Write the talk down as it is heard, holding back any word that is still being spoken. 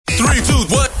3, 2, 1,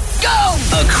 go!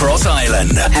 Across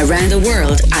Ireland. Around the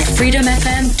world at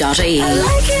freedomfm.ie. I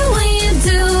like it when you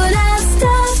do that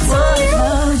stuff to me.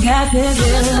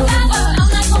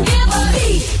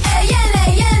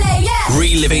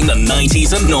 Reliving the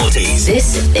 90s and noughties.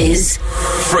 This is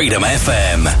Freedom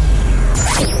FM.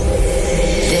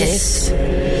 This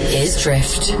is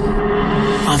Drift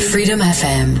on Freedom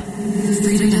FM.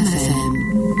 Freedom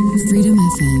FM. Freedom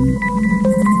FM.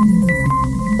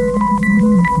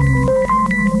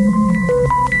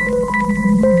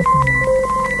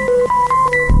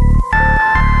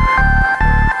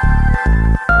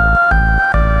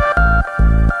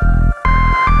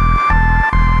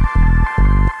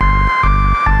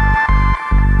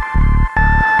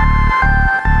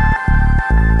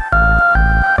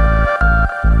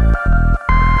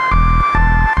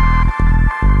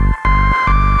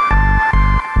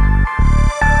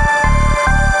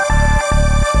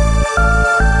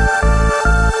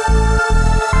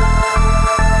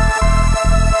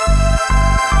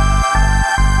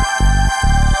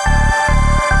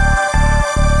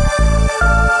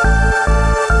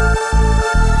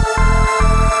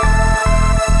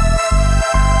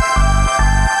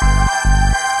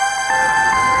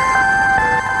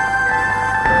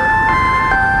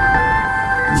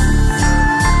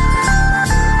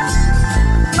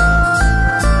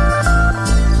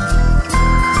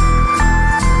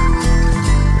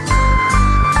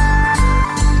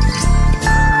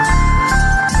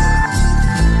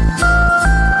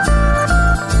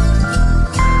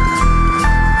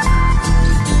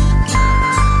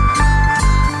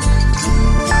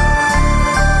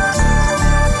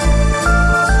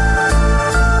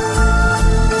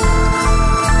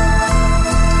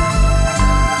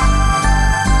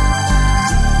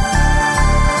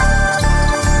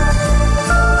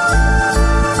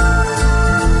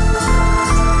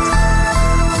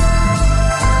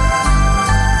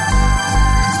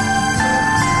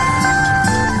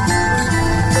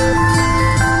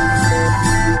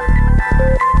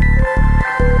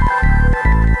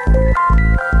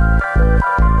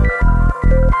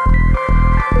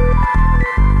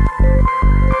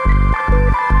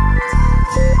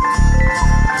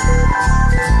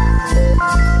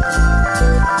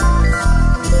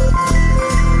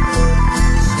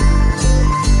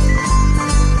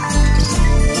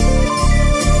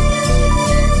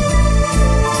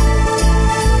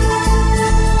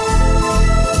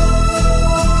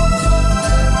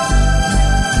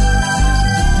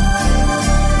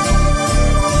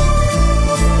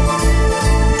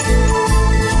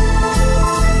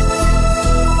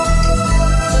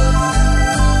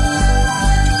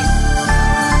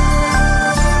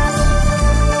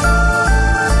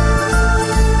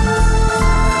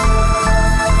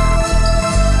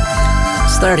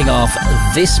 Starting off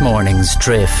this morning's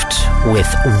Drift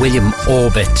with William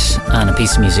Orbit and a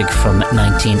piece of music from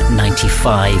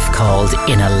 1995 called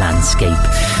In a Landscape.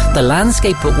 The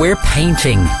landscape that we're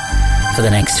painting for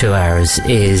the next 2 hours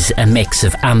is a mix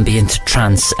of ambient,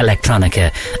 trance,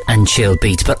 electronica and chill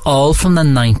beats, but all from the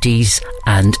 90s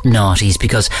and noughties,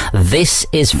 because this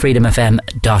is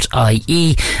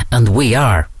freedomfm.ie and we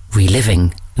are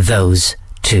reliving those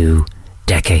 2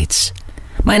 decades.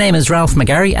 My name is Ralph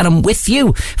McGarry and I'm with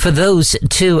you for those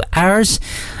 2 hours.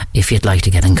 If you'd like to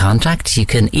get in contact, you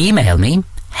can email me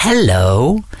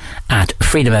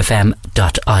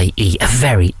hello@freedomfm.ie. A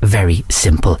very, very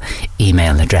simple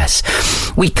email address.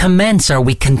 We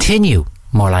continue,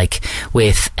 more like,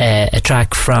 with a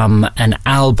track from an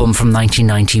album from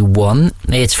 1991.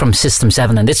 It's from System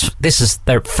 7 and this is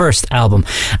their first album.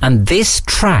 And this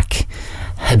track,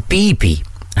 Habibi,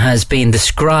 has been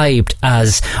described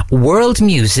as world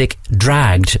music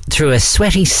dragged through a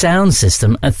sweaty sound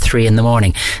system at 3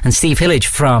 a.m. And Steve Hillage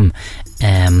from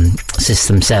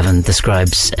System 7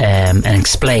 describes and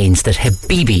explains that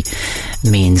Habibi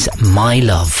means my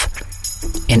love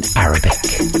in Arabic.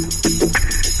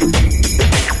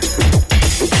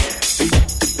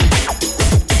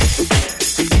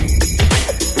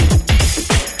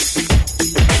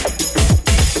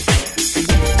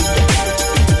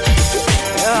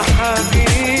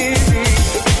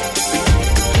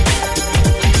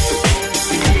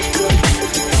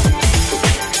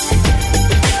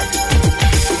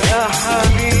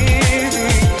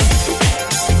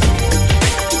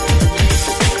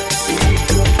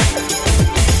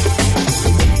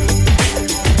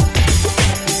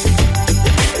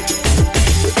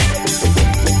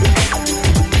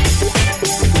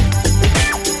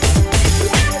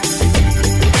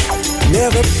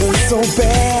 Never been so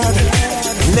bad,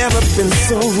 never been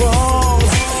so wrong.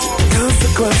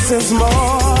 Consequences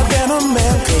more than a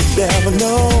man could ever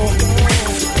know.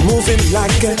 moving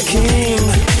like a king,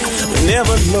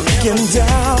 never looking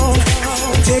down,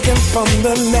 taken from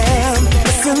the land,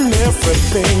 missing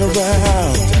everything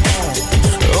around.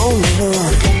 Oh no,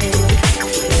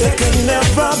 there could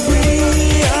never be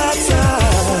a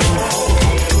time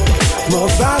more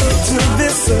vital to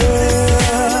this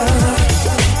earth.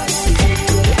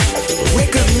 We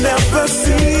could never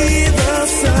see the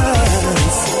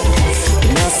signs.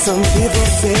 Now some people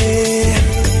say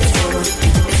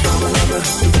it's from another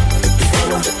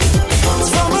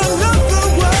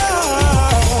world.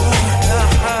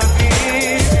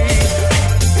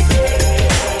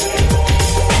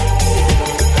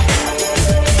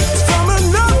 It's from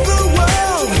another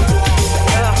world.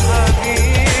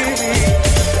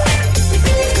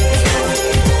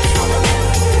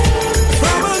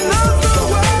 From another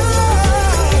world.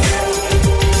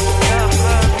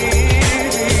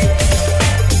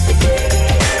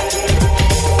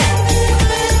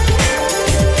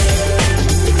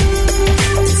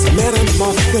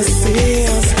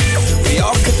 Metamorphosis we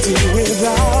all could do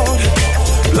without.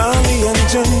 Blindly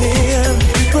engineered,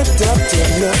 reproductive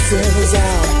nurses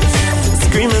out.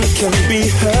 Screaming can be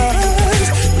heard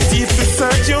deep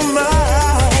inside your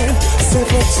mind.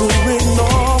 Simple to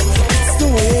ignore, it's the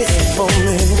way of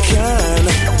mankind.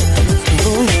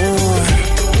 Oh no,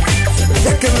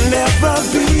 there can never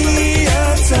be a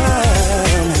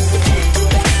time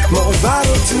more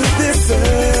vital to this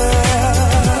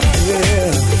earth.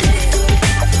 Yeah.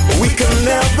 We can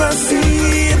never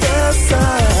see the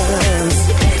signs.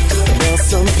 Well,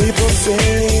 some people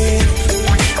say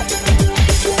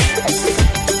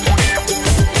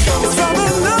it's from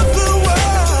another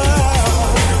world.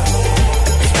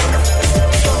 It's from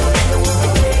another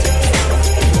world.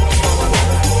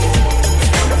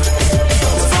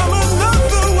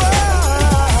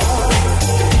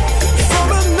 From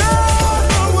another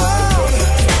world.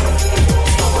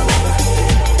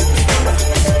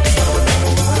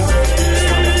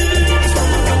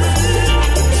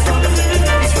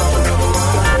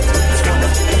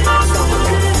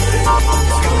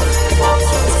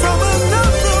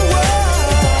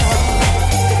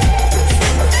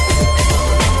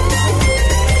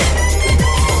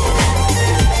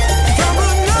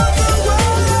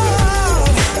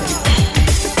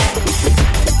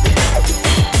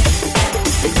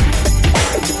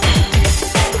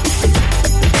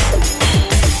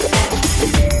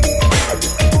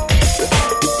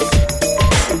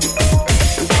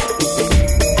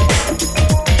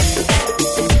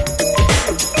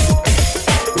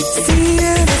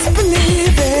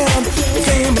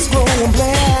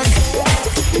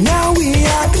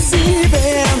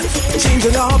 Change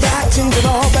it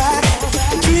all back.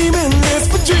 Dreaming is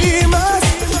for dreamers,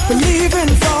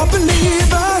 believing for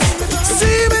believers.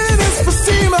 Seeming is for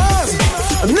seamers,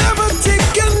 never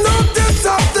taking notice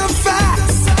of the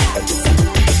facts.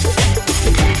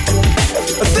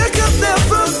 There could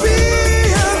never be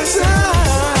a time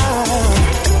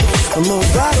more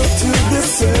vital to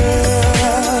this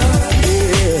earth.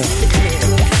 Yeah.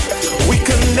 We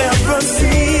could never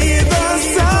see the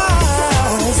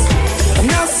signs.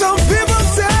 Now some people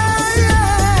say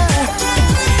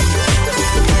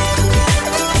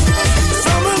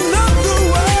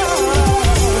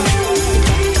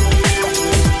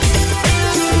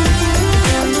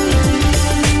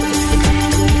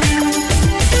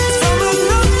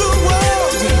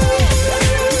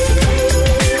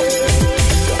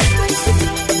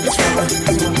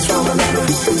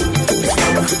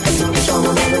from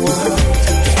another world.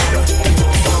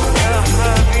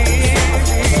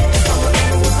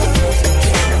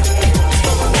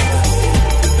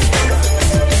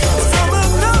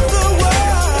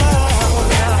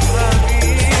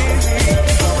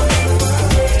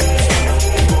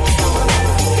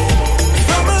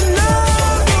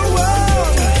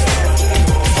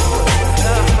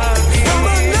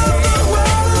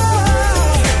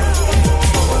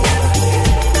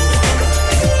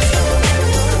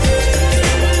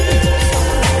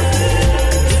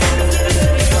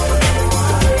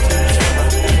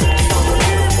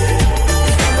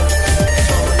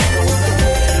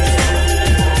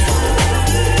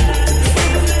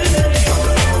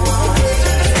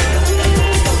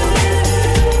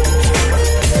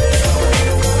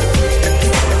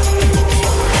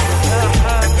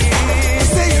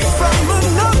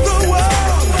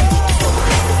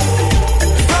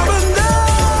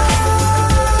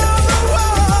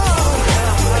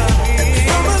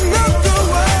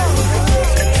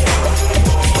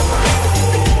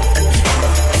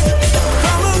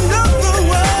 From another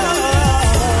world.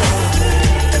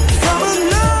 From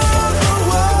another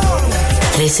world.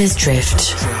 This is Drift.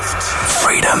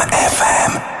 Freedom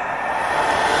FM.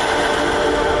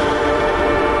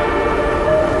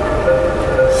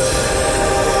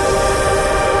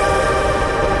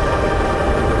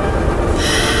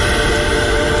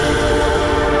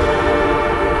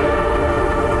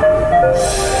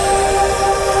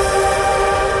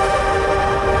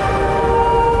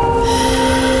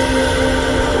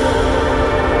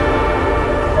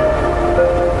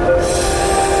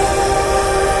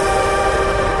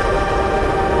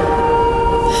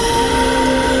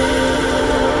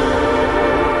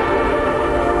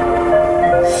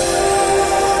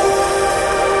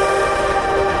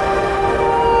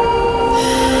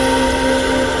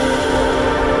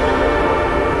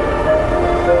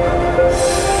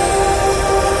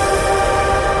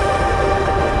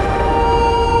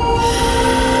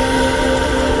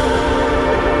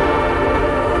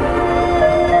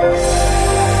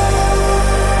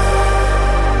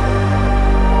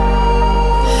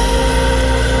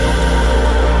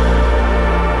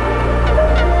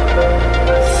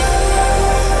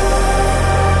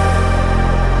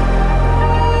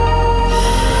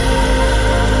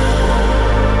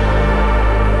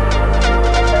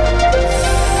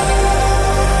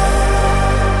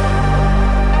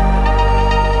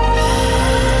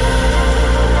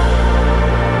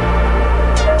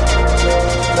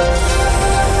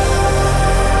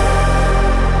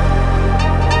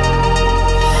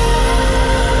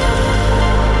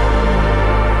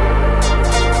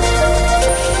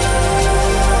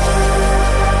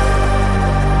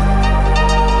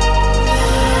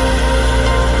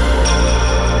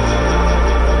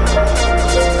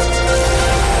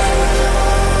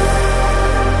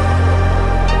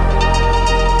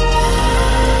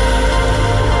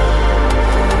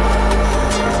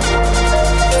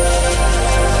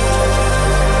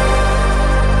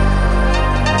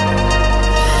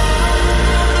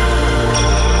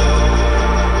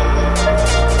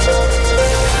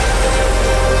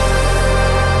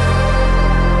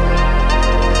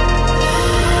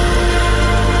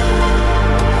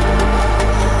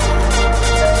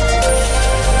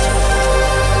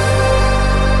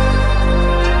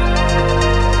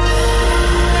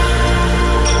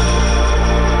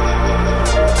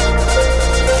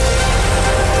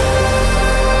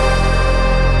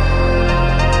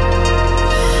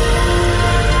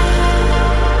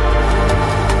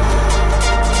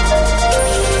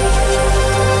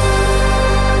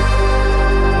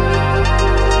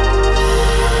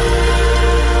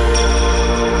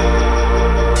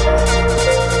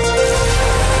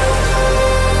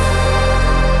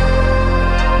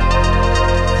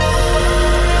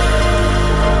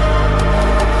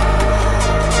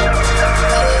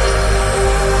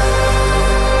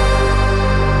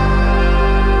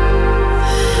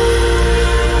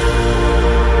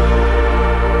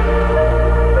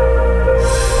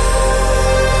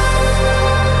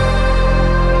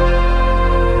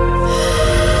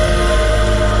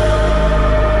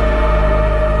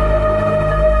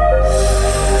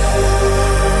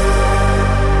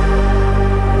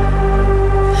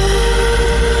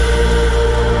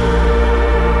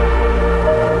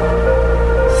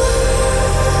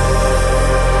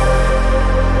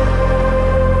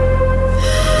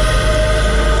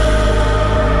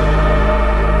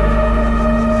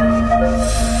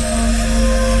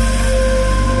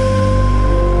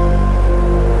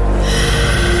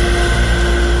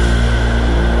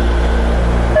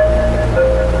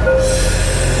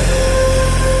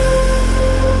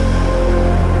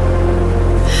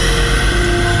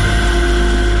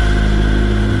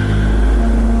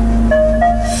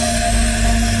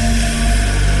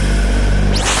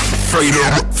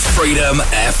 Freedom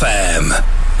FM.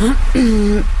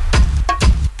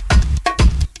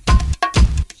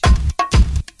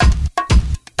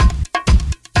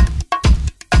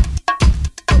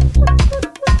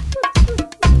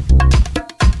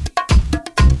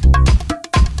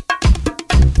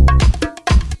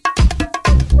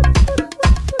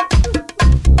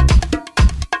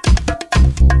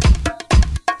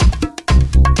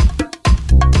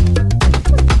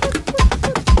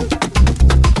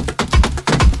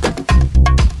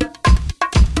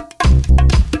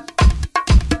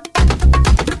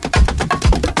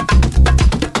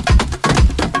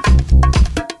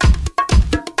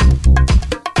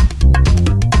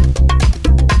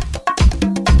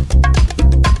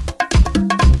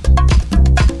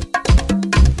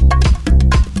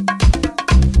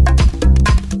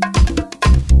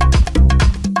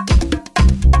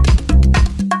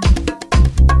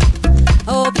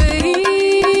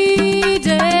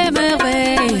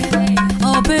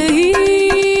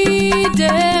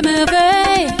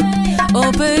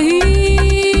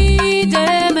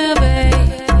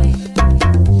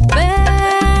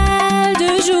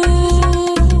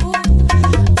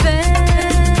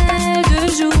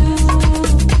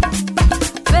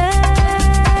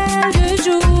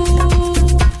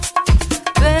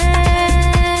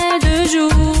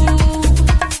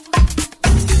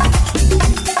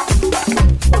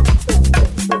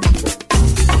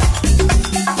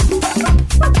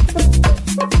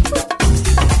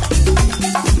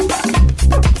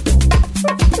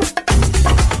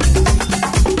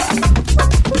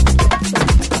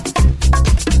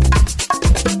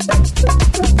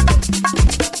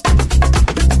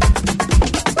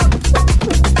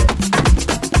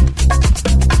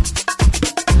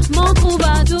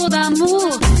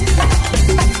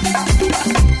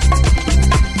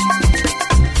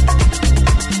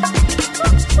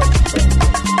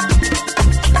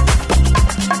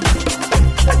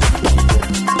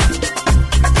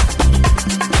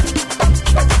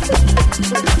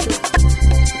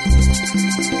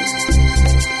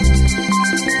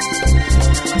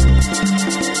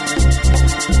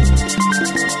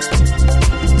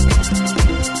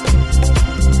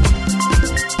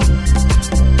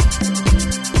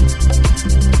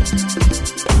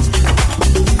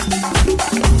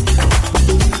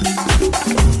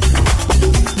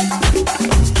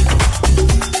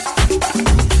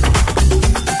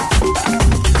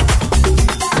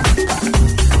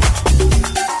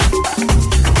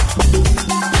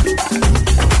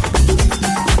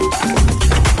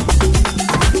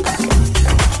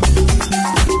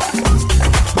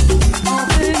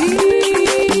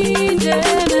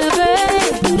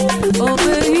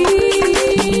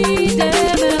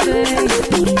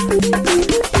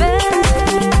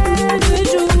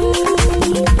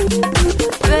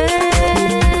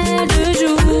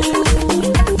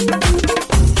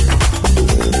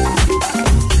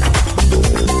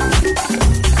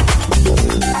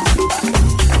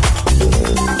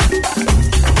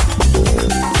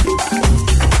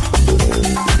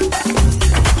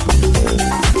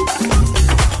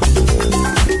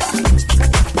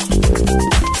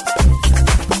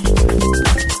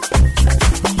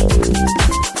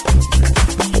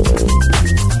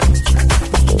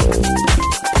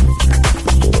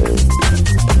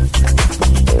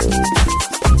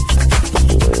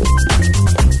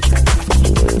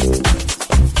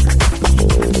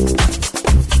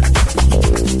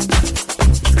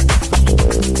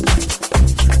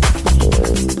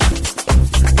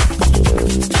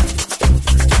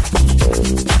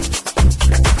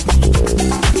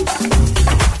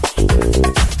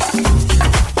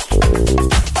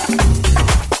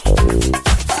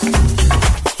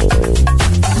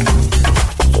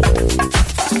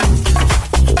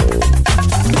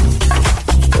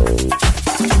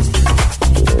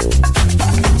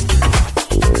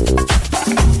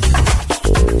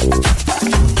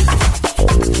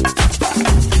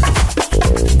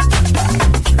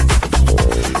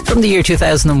 From the year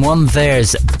 2001,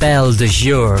 there's Belle de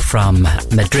Jour from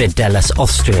Madrid de las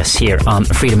Austrias here on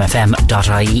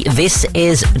freedomfm.ie. This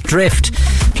is Drift,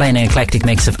 playing an eclectic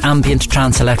mix of ambient,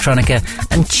 trance, electronica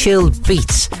and chilled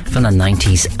beats from the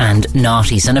 90s and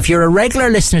noughties. And if you're a regular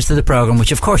listener to the programme,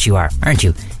 which of course you are, aren't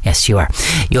you? Yes, you are.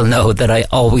 You'll know that I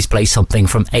always play something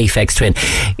from Aphex Twin.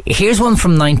 Here's one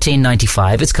from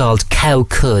 1995. It's called Cow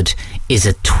Could Is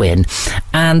a Twin.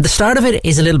 And the start of it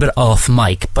is a little bit off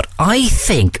mic, but I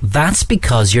think that's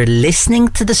because you're listening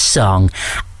to the song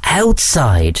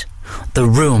outside the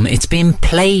room it's being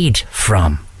played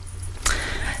from.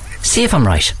 See if I'm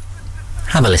right.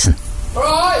 Have a listen. All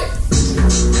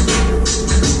right.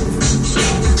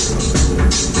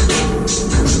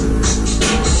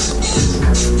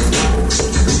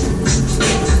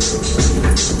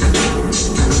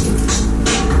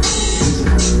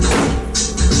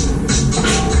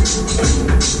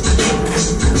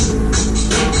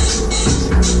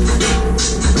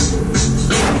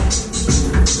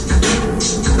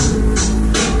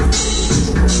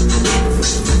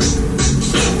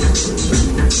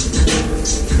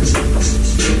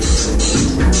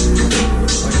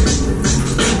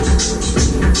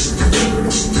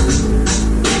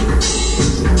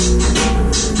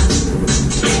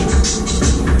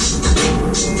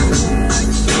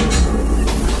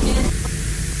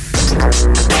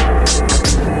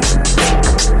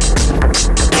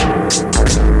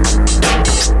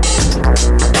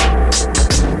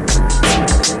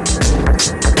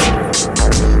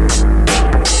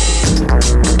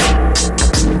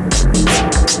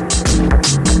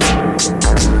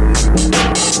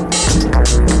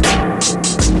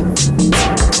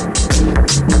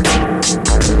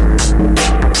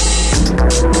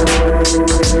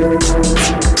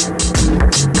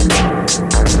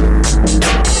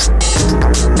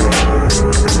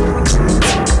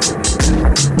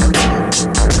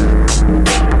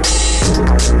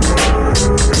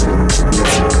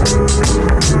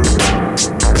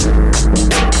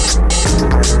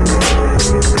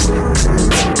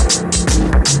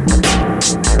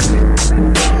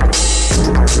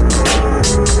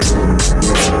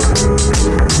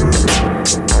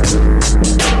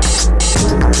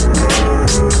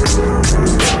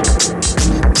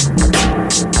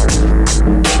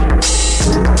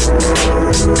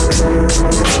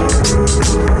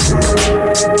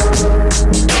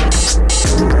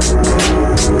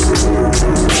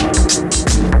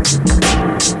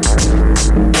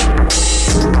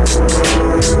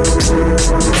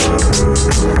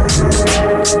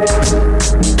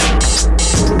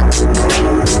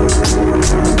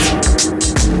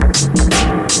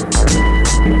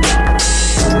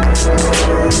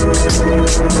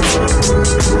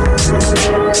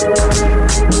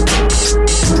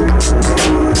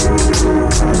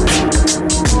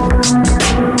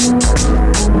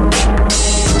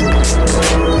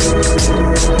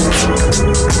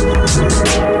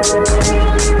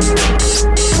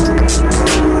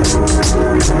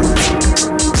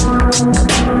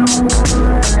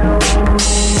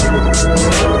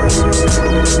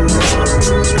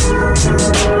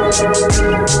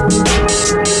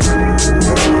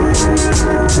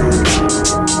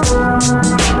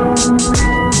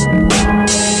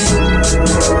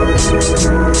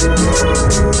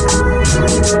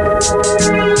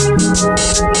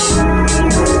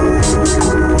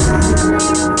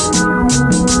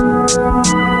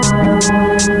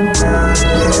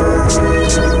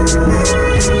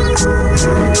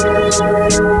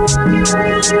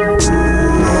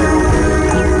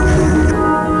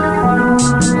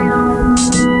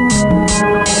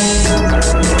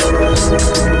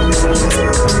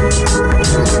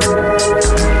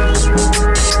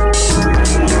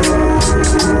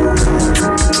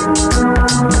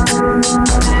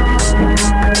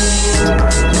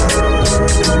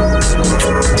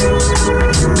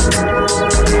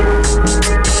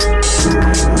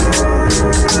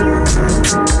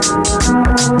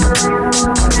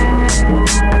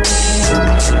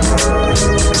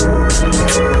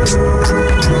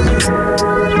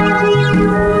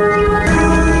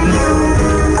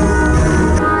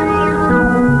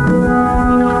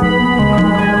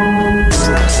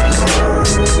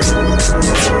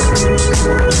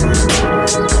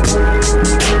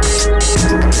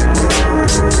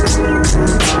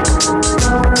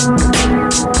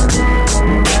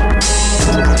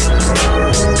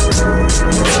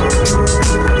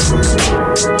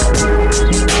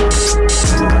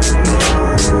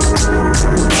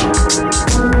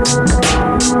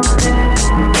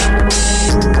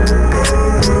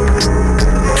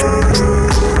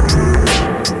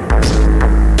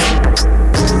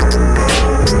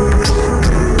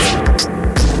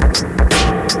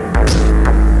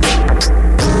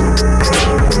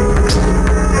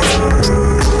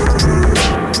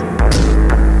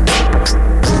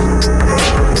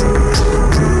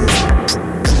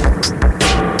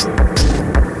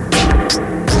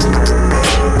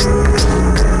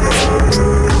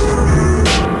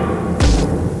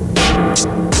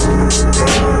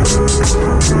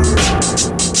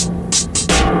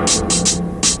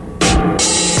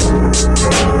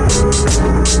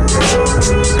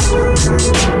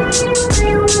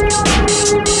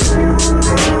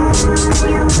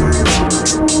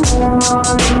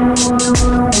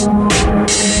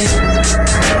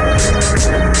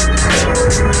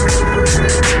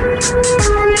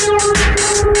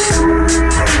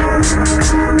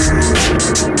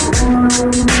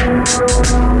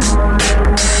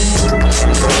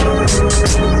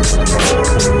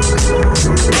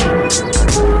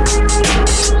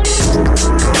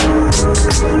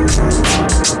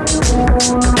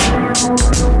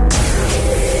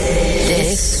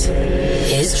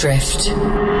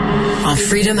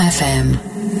 Freedom FM.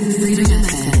 Freedom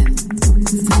FM.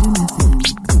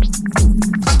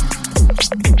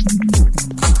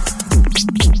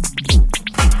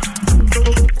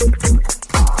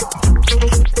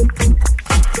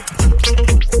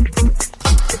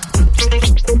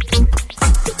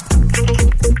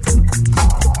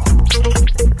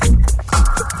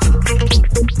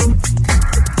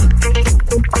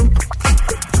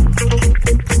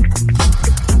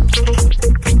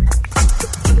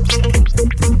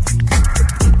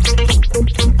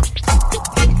 Freedom FM.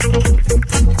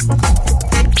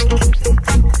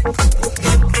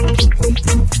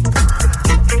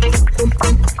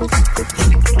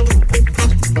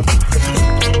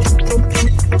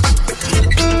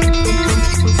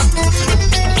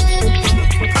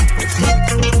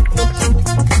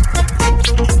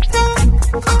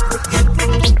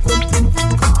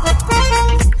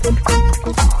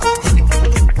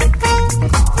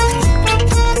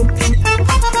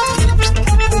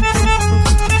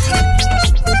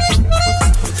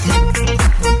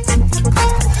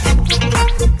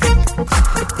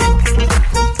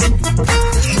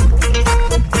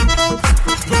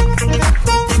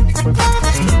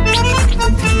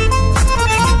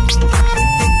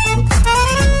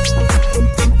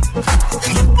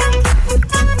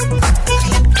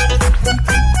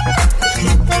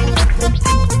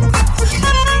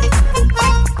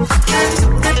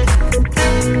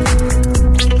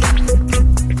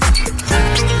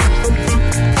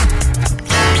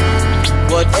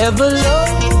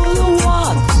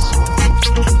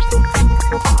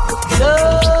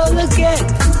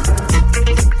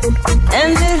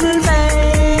 And little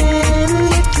man,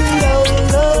 little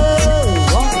love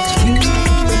wants you.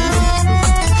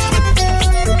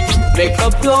 Make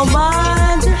up your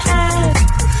mind to have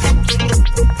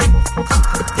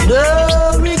no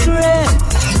regret.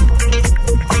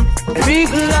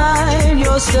 Recline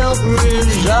yourself,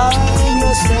 resign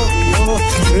yourself, you're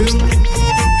through.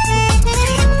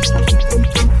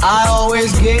 I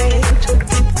always get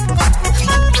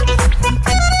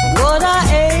what I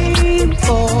aim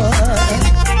for,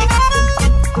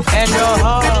 and your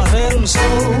heart and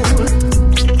soul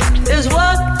is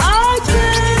what I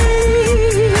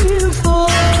came for.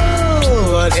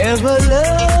 Whatever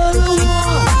love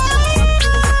wants,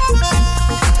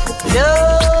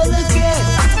 love again.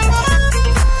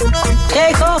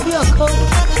 Take off your coat,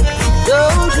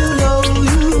 don't you know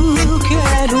you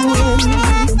can't win?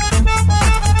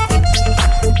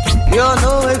 You're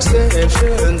no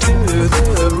exception to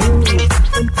the rule.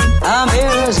 I'm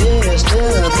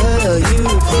irresistible, you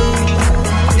fool.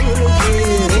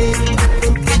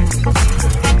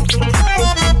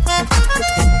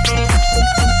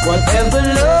 Whatever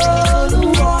love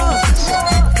wants,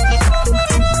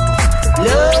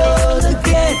 love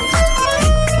again.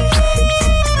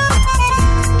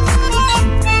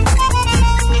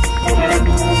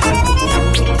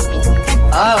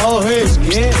 I always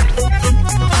get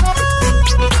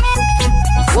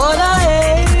what I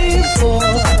aim for,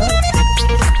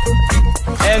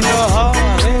 and your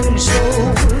heart and soul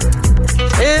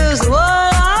is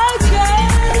what I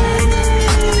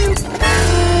came for.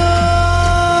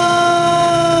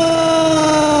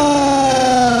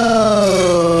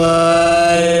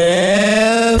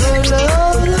 Whatever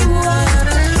love the one,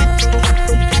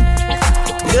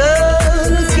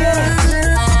 love again.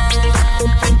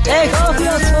 Take off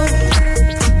your coat,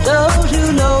 don't you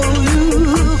know you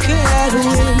can't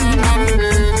win?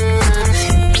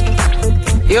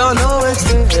 You're no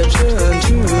exception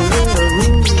to the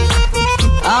rule.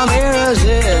 I'm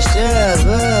irresistible,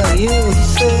 you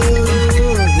fool.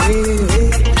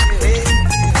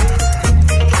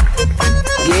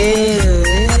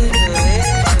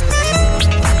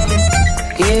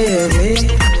 Give it.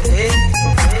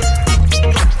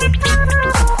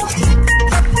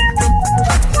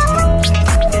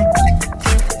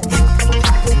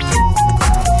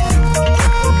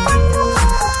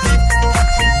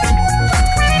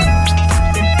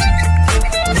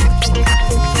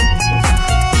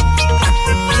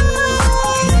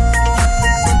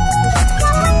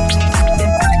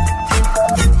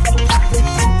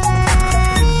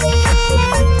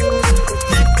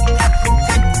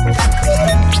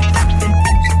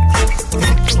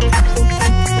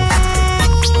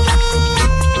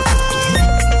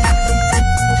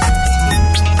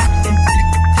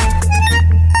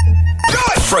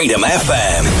 Freedom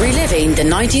FM. Reliving the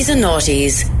 90s and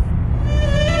noughties.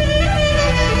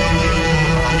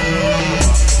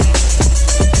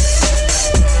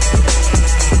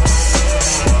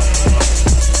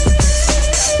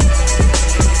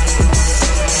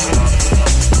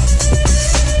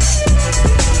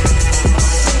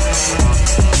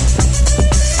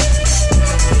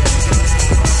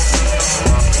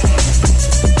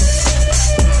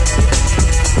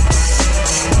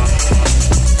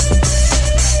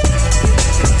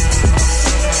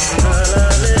 La la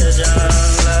la.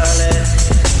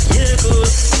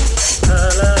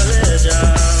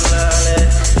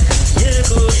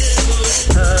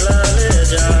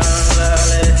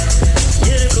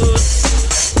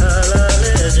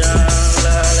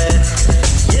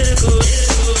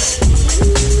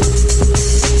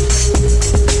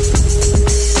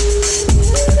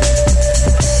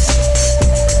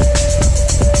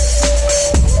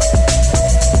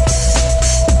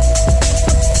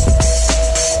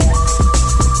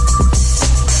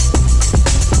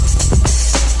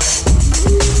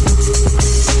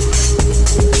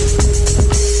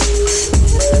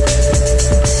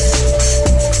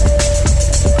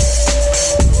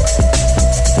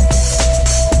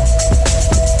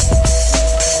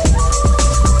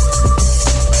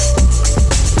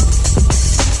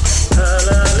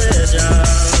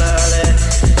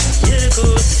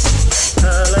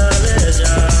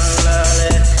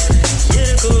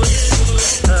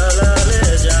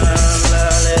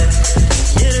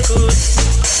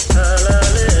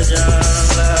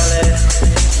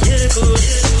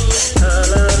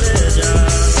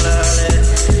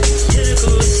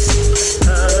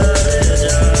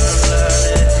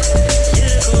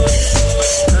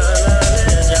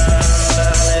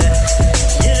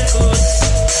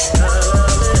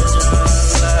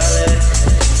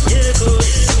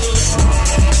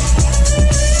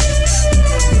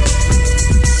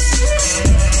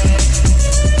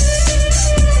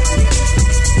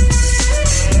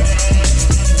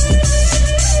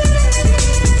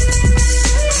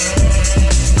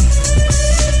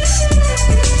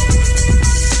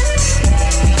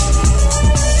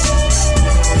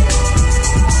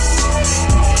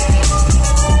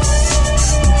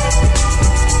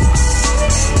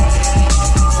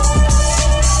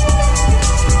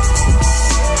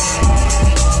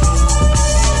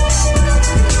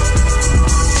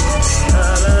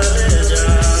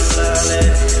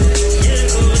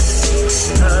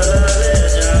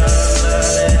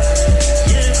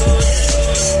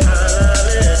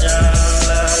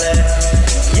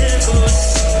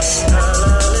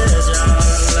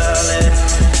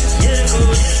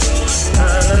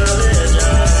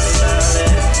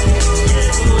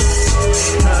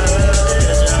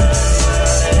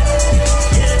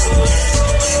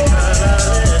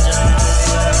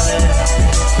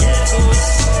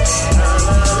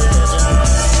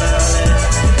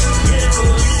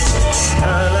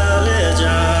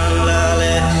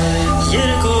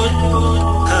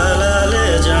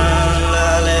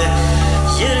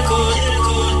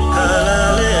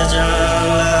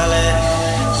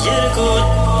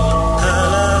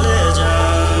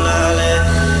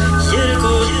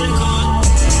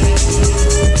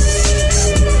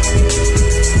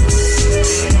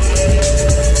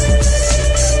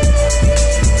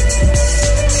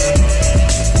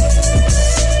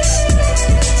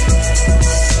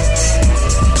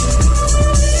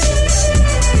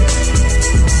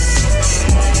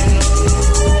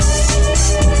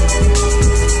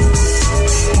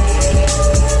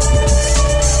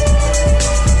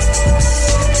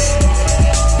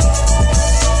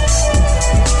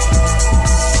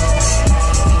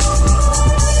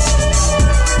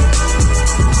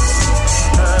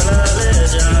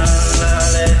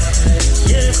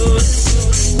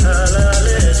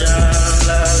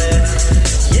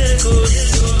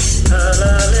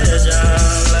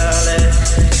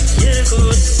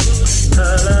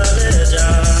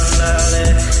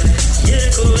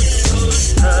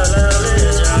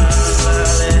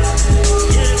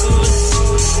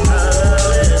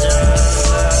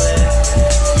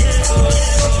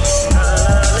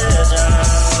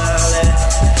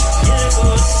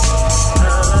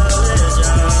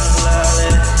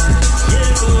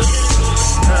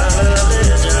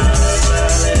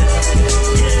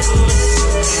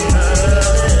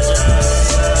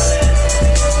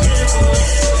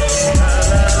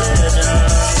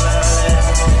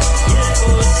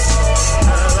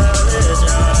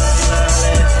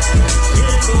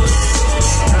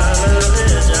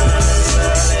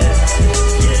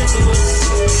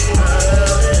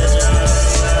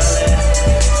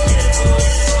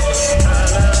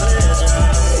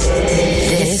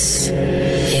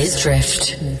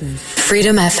 Drift.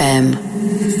 Freedom FM.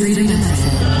 Freedom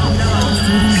FM.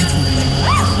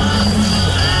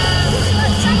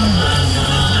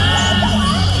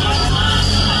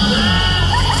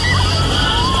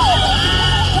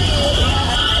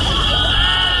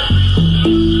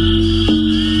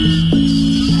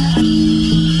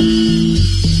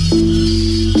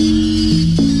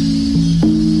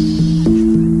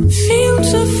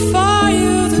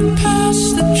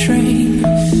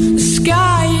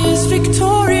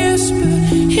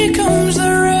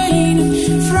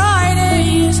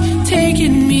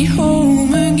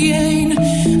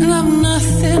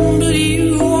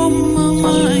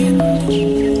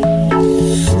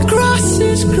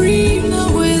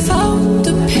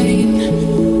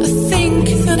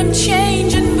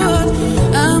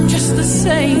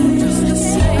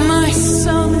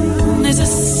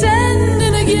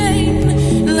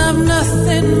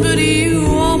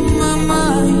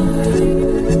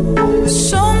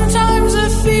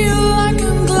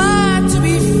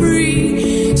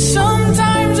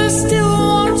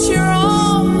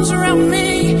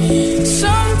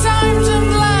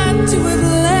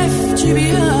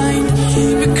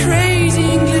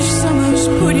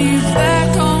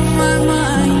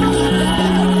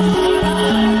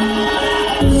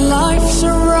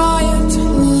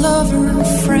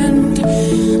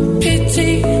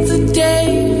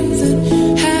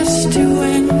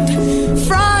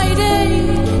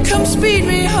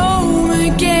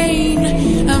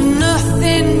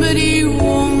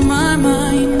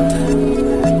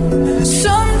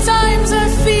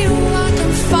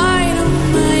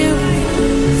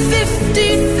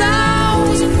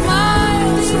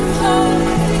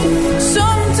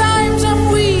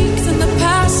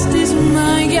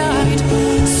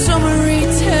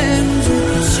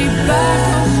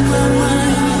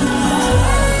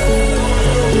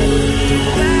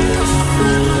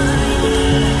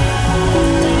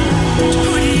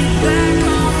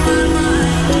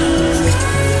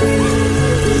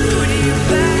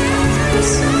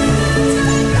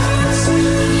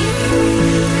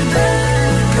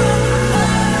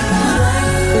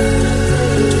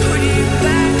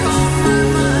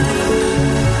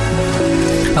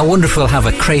 I wonder if we'll have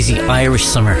a crazy Irish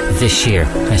summer this year.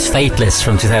 It's Fateless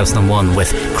from 2001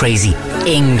 with Crazy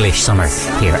English Summer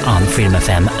here on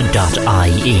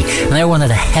freedomfm.ie. And they're one of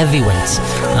the heavyweights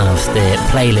of the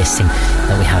playlisting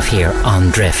that we have here on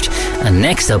Drift. And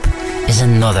next up is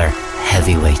another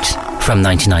heavyweight from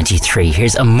 1993.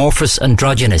 Here's Amorphous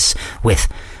Androgynous with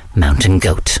Mountain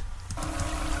Goat.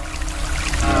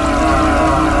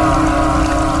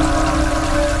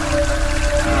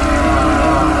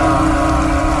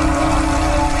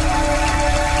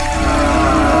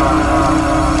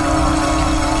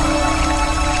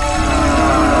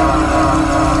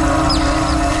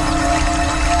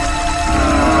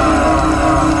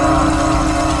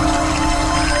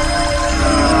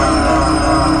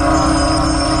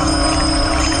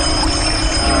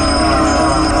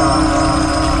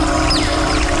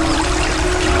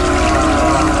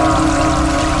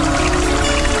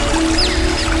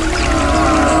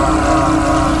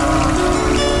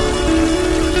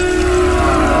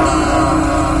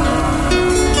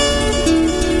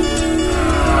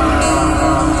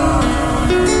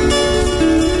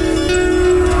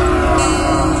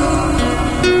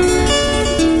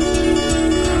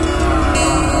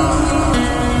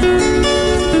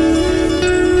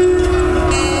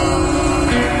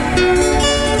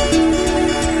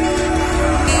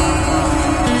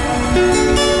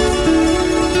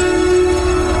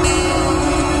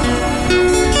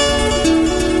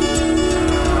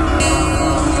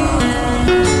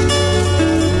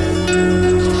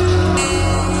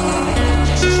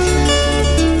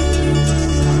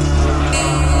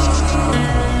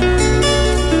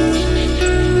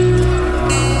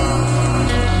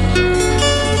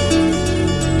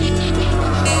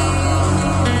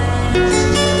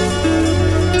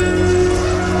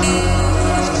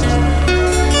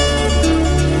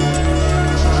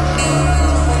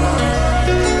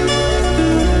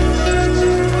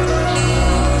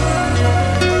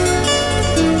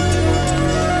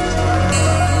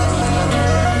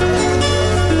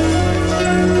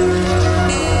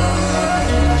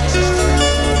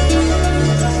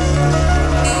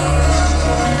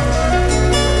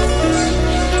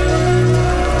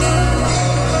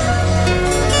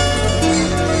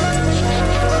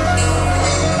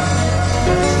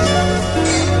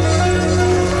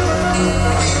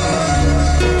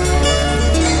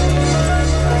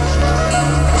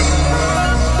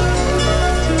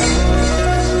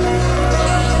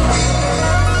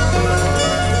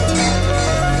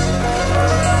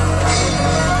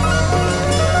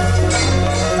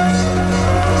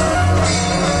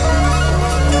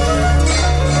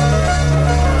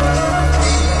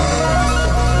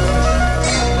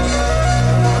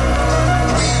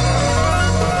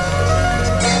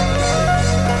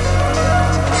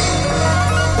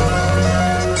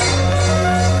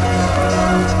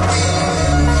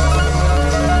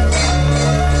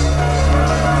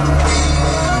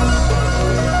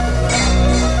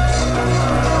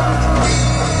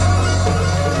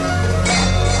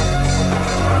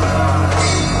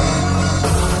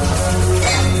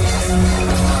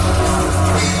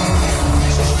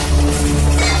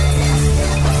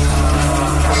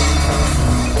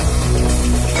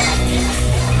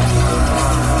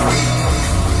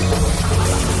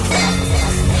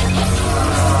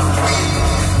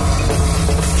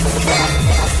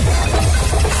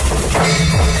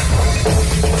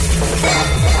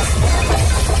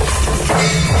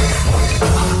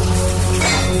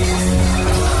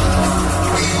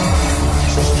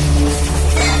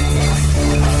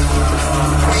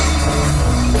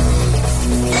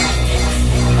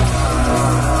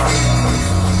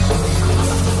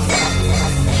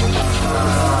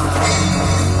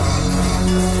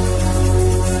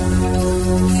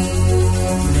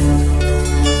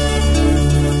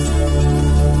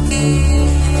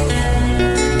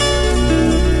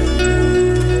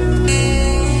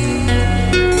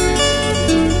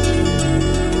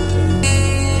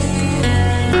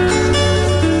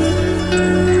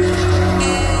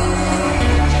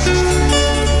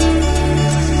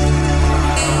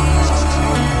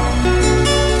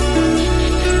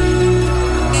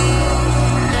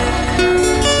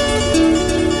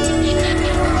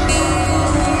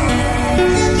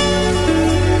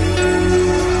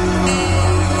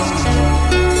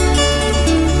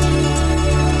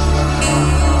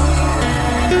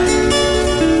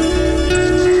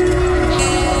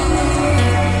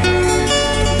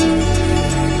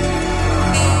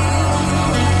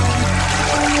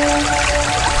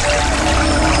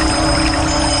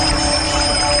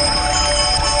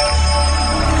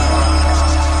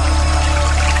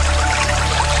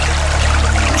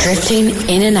 Drifting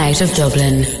in and out of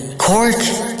Dublin, Cork,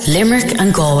 Limerick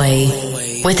and Galway,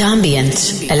 with ambient,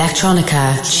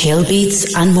 electronica, chill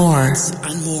beats and more.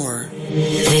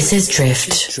 This is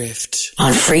Drift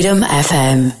on Freedom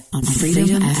FM. On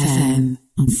Freedom FM.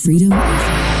 On Freedom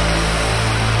FM.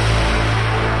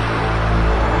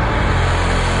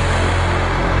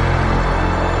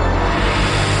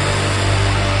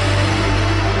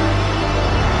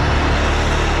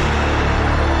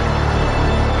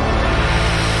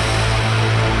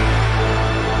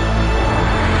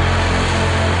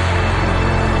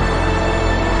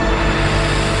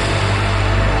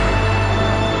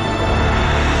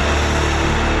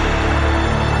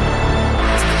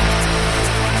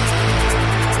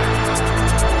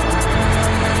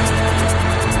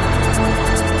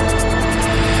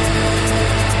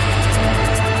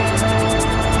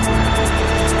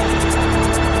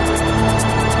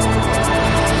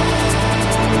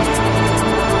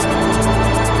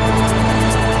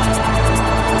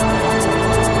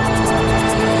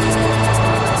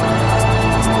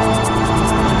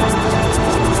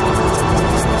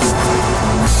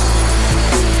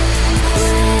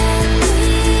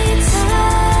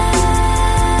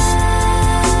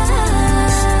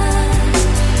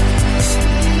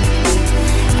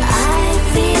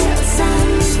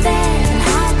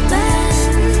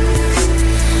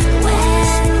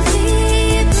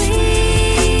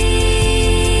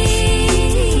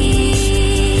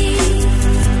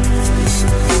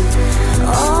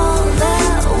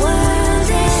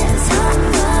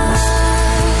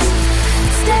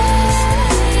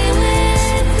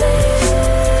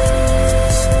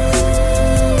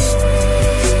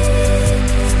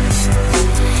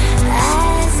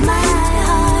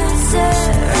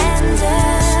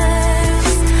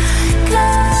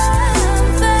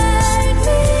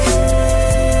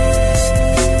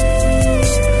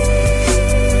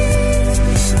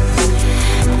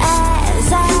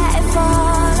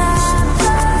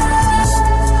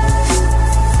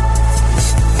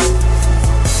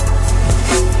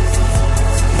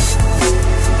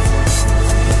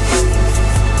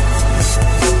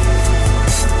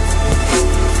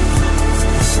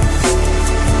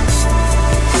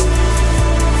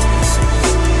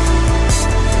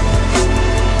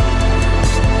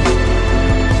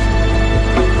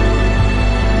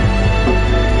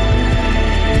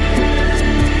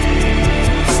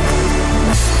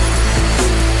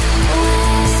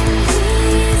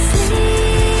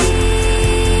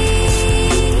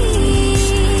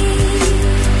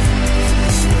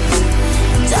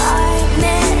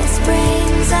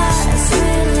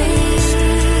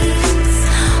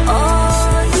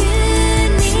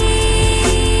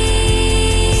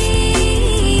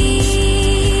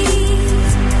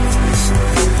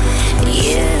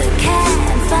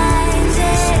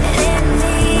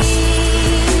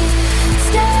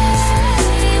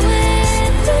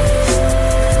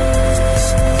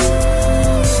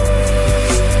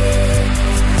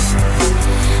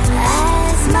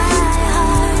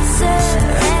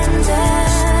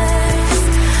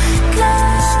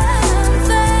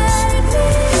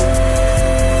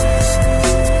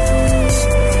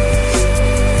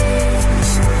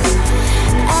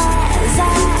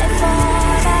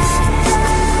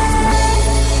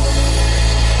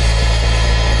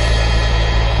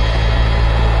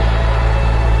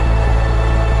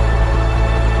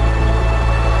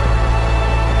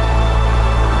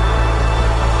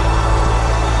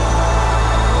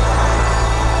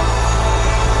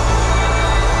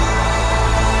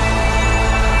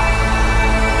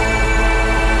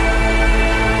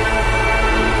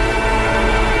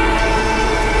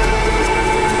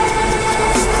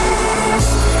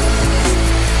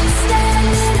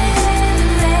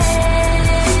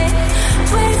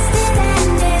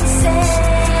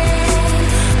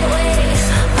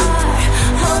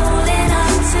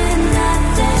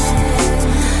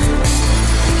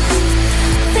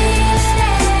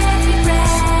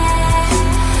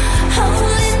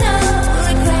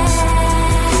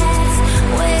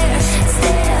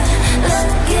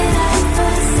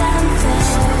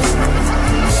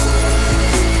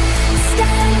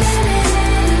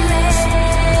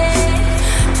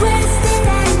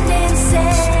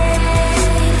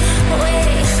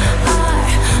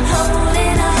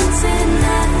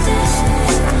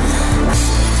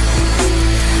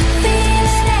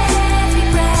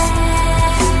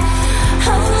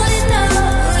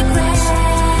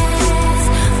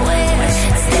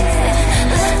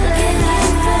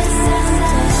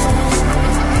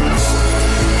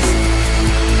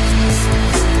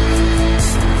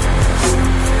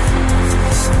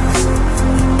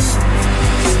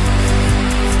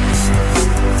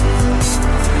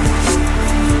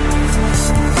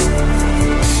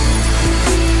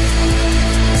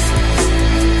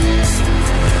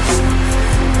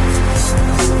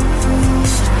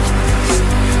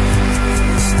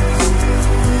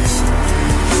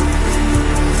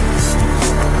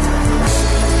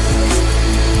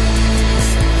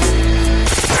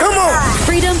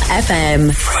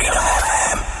 FM. Freedom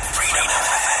FM. Freedom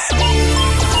FM.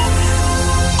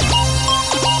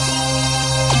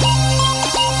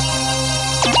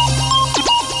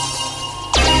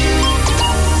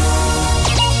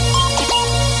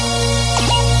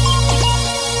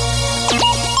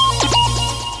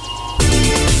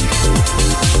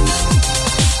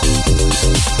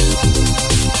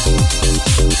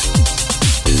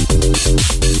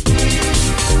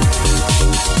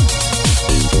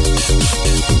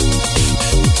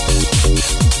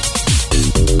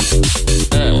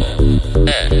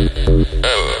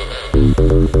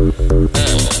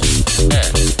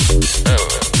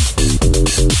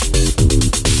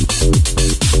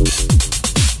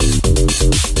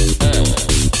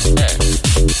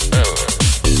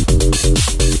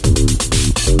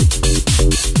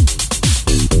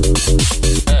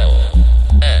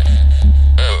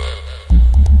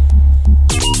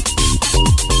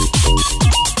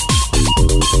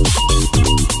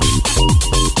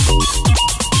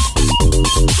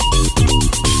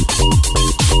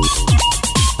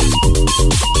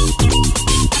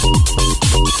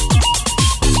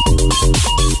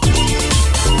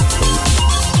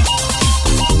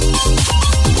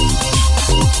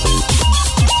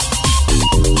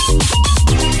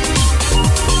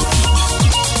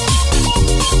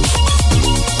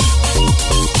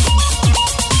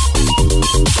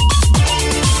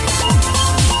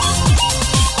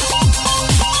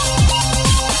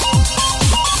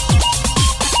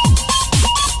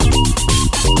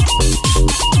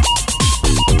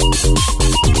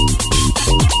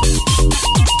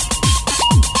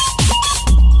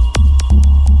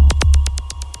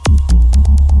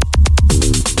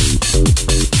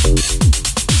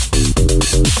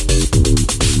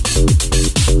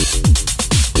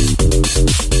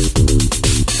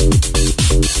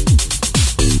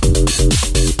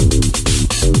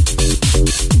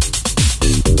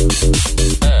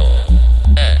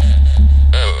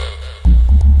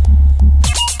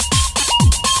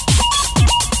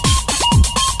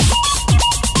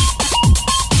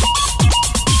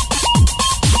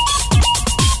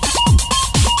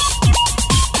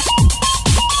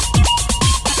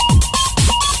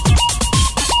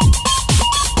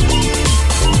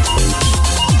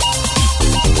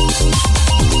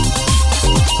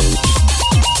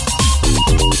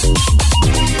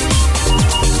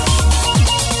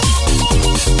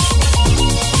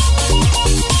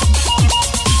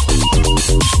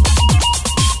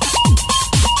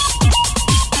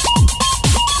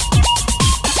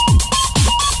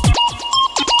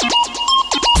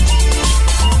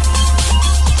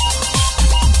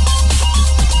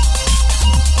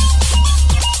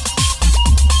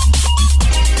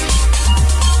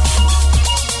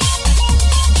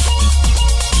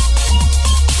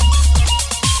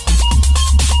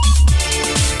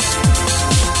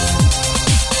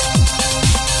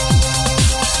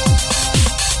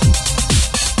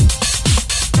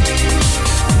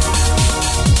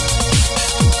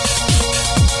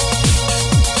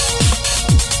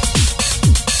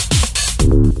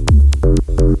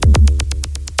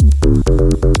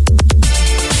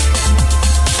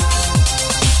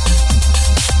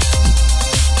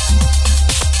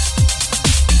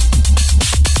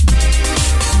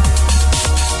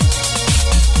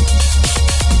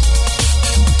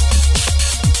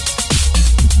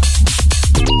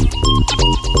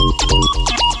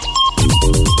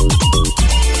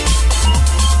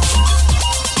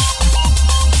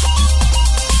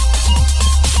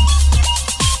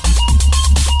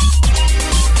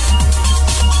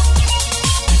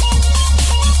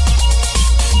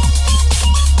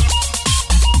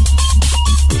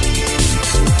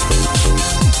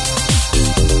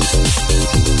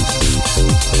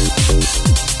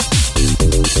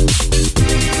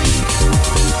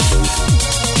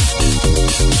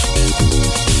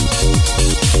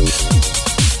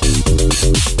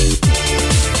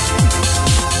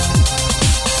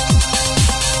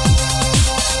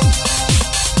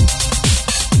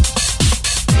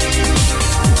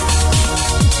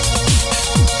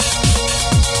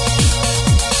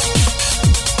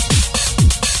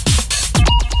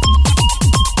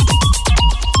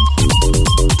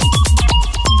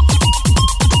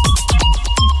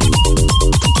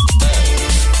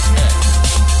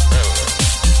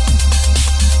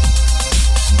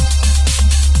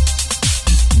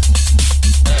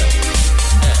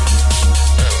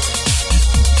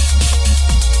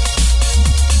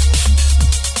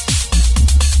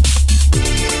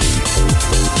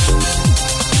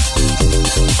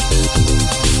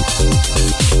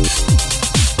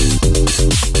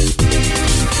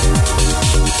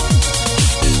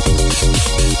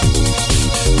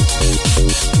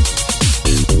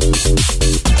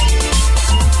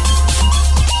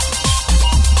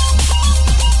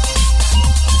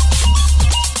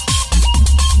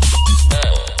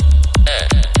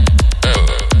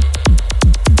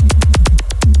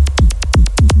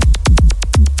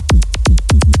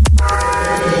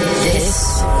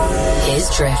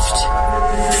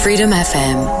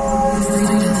 FM.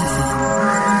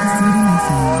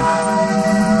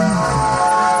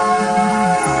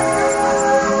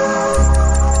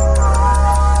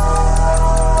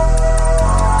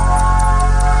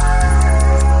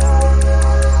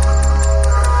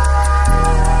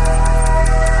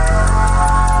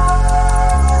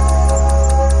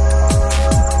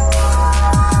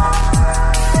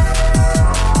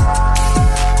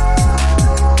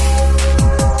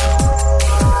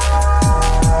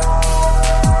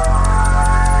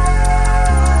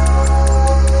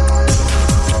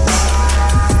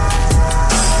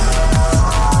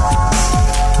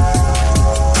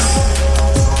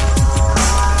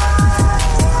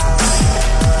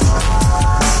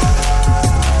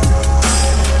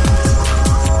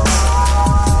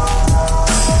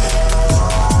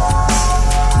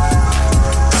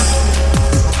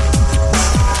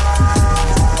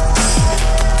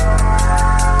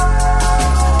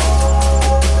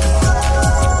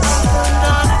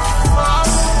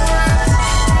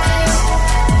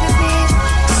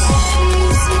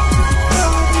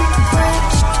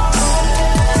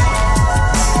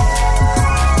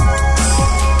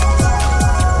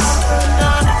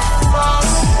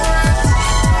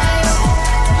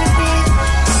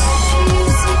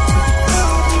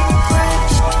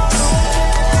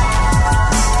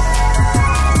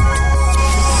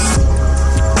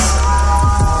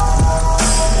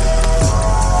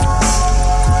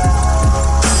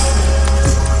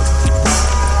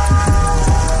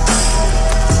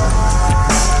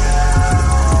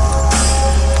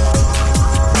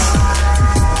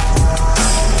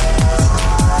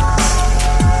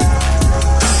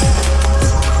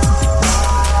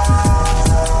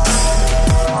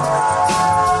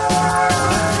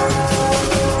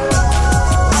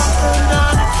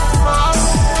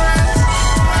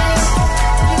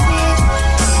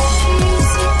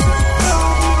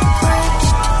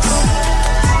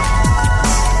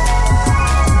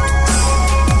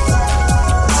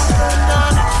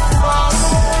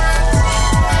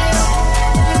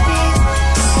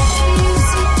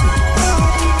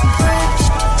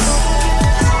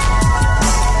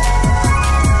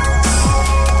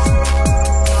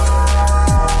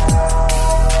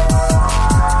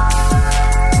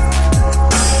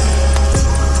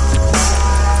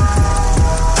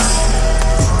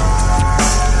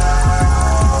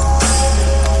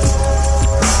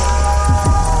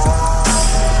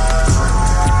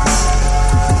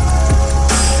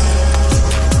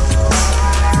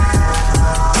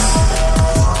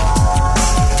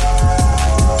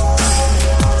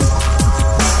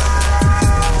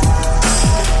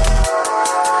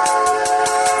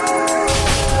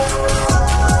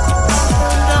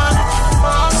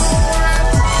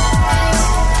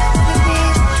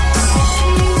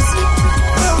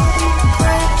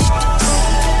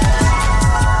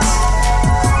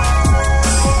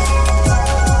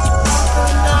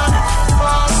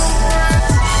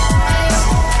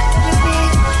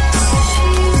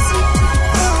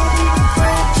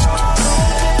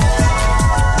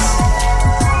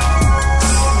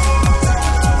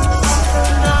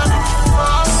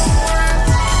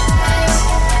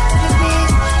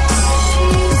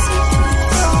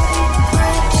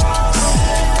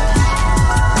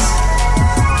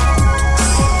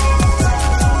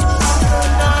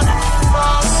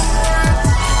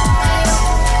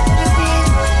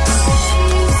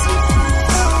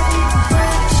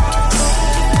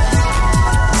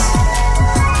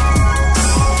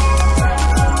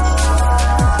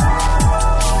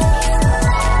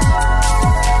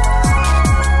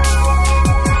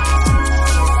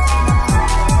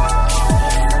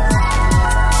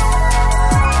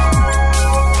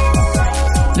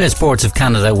 Sports of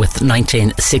Canada with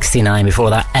 1969, before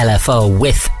that LFO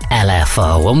with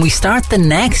LFO. And we start the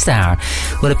next hour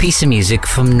with a piece of music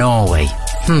from Norway.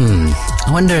 I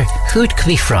wonder who it could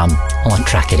be from and what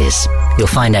track it is. You'll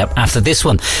find out after this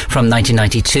one from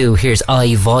 1992. Here's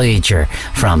I Voyager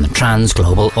from Trans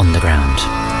Global Underground.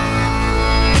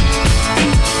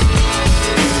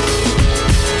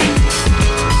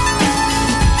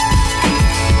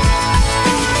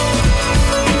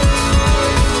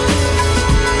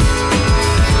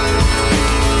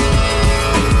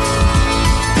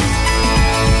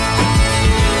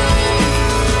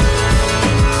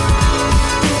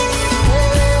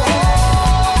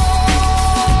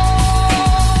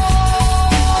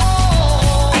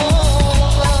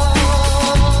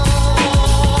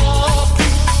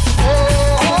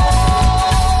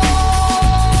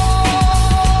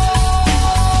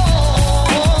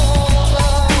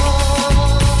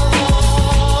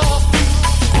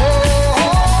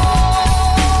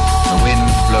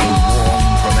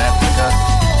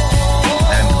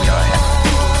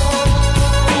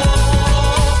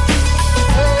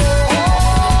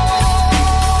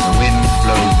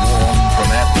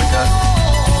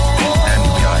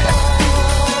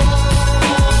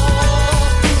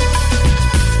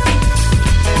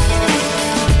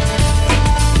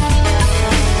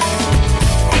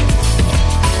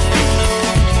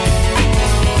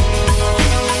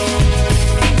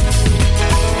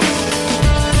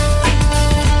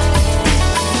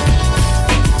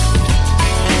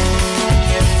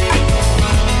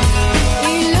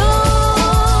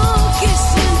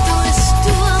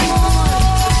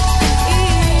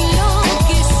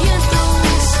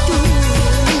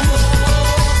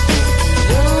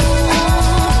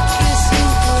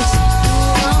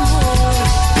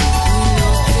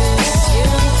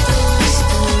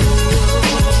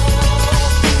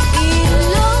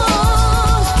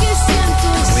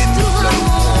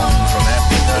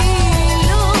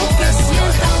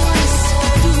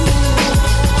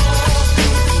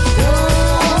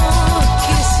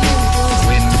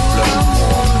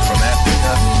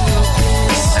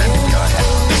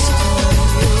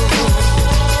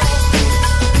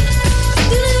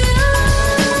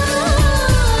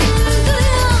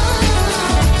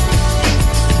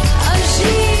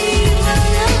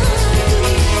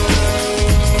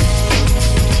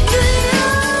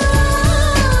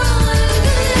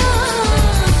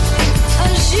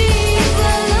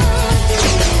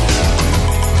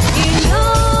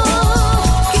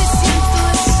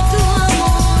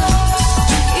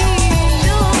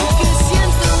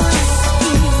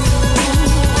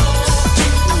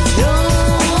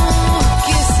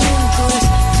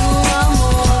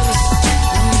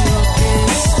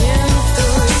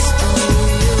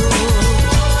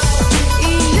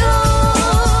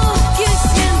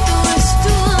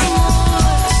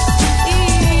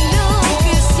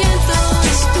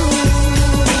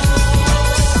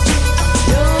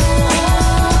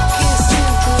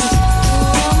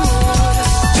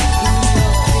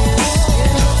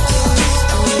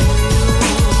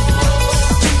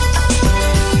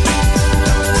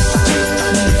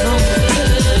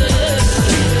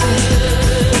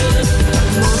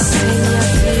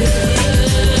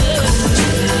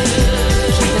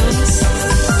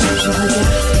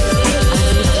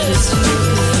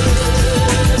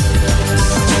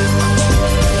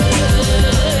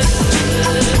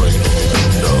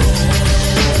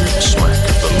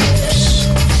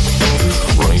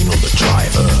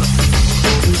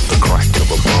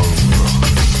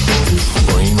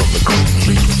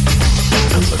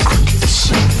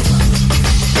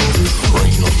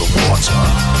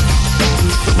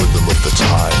 the rhythm of the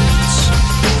tides,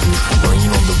 rain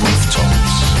on the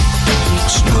rooftops, a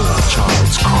small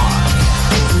child's cry,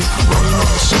 rain on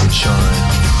the sunshine,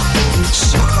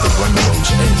 set the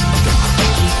rainbow's end,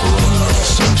 rain on the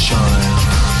sunshine,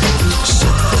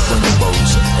 set the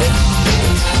rainbow's end.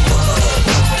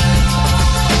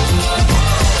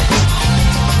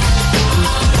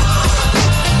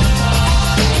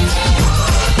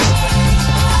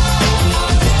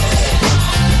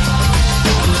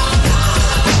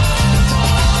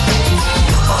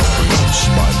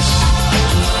 Spice,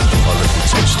 a little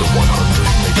taste of 100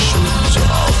 nations.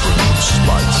 I'll bring you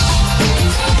spice,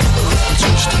 a little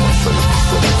taste of my favorite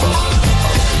flavor.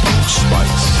 I'll bring you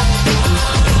spice.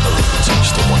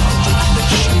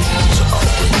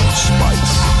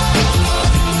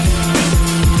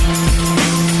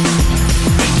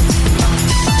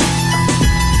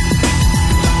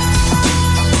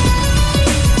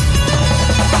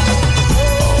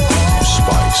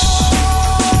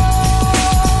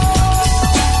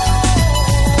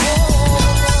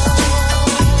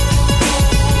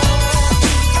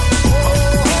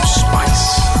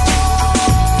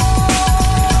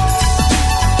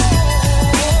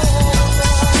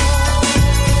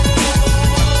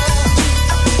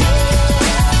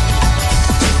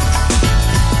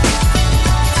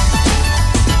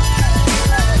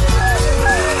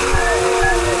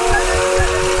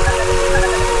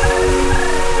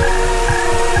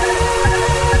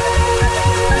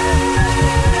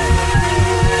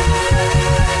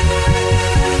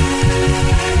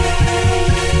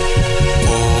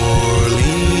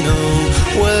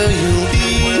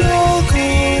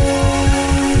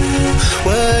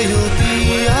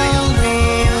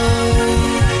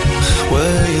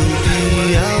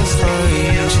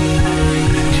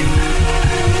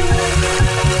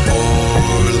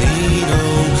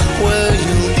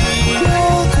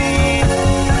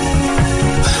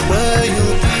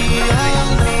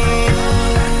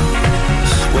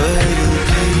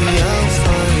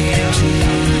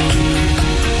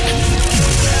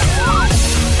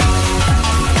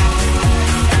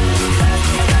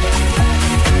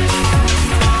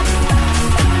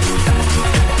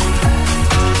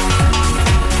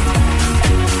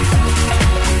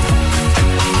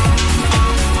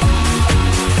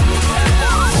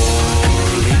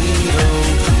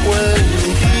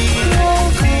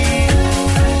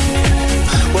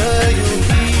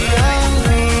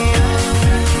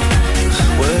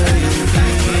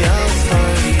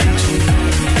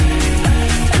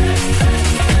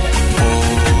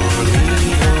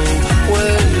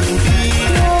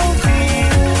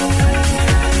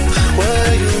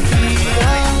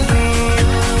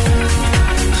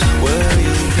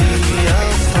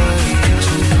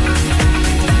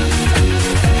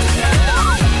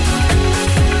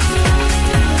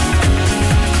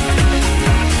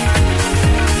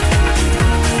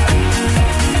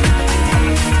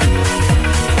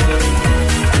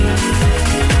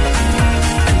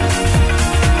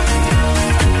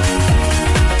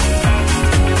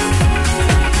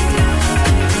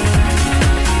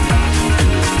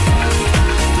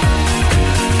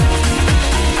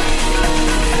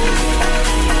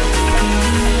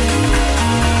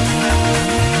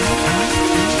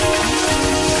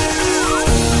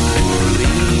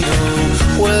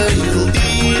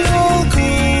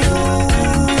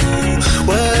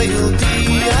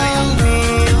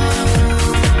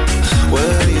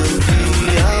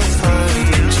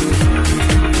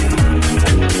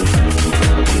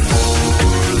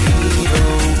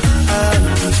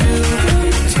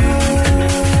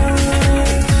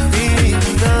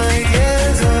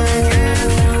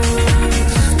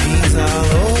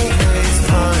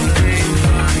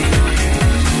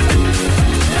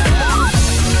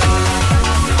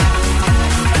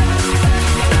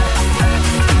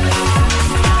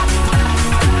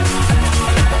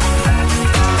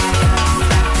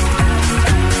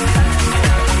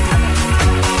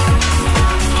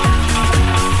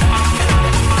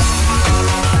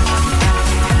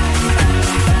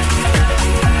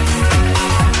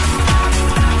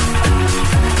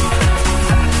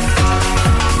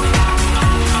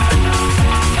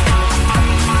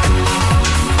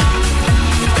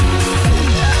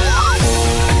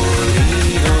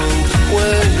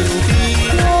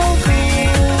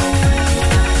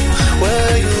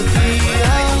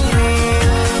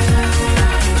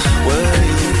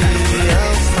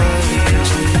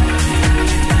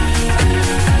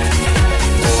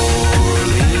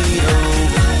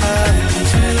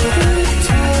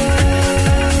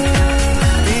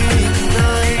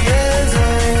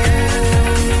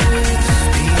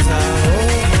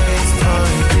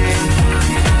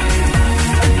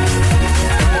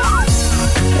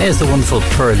 There's the wonderful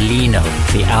Perlino,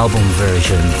 the album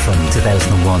version from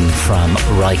 2001 from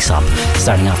Rysop,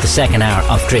 starting off the second hour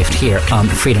of Drift here on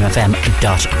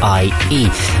freedomfm.ie.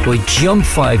 We jump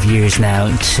 5 years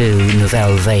now to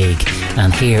Nouvelle Vague,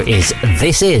 and here is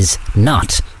This Is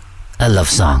Not a Love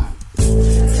Song.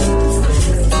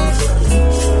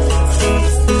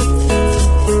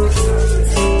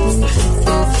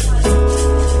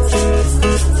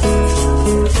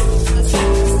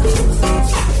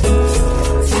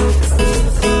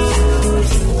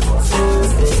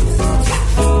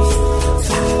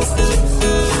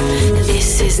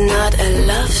 Not a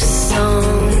love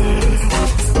song.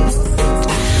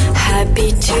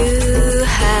 Happy to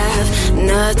have,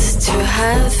 not to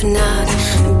have, not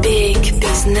big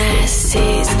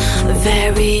businesses,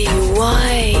 very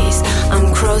wise.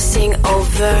 I'm crossing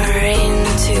over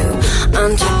into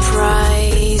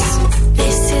enterprise.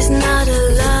 This is not a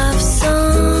love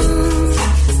song.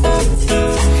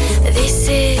 This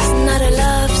is not a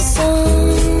love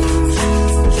song.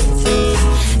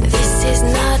 This is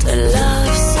not a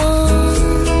love song.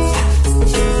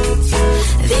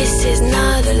 This is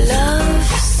not a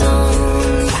love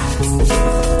song.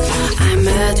 I'm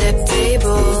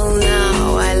adaptable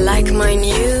now. I like my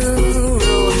new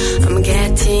rule. I'm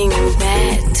getting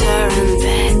better and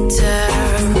better.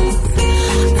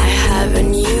 I have a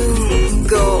new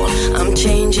goal. I'm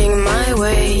changing my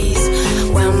ways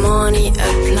where money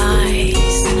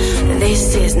applies.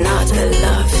 This is not a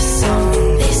love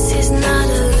song. This is not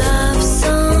a love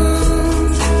song.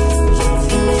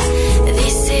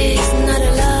 This is not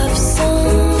a love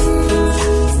song.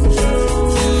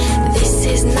 This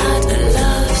is not a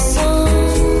love song.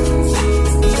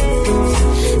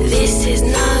 This is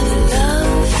not a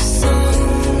love song.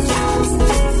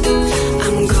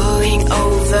 I'm going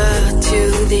over to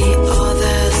the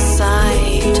other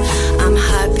side. I'm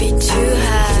happy to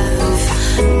have,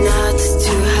 not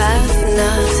to have,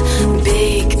 not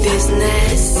big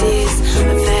businesses,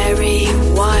 very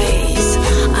wise.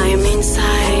 I'm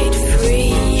inside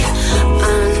free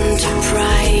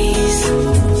enterprise.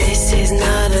 This is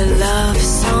not a love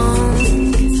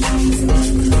song.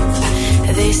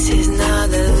 This is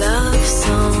not a love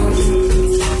song.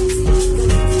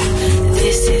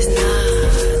 This is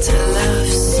not a love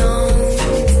song.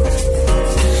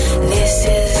 This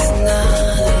is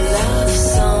not a love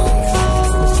song.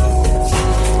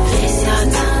 It's not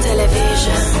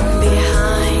television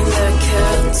behind the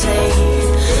curtain.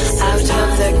 Out of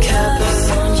the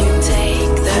cupboard you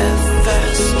take the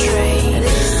first train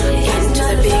into the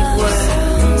big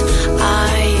world.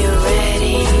 Are you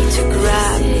ready to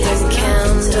grab the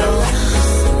candle?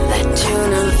 That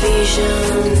tunnel vision.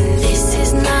 This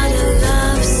is not a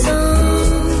love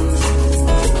song.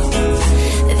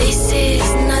 This is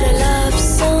not a love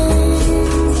song.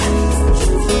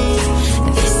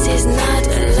 This is not a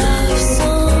love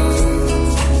song.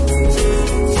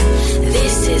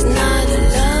 This is not a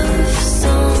love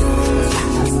song.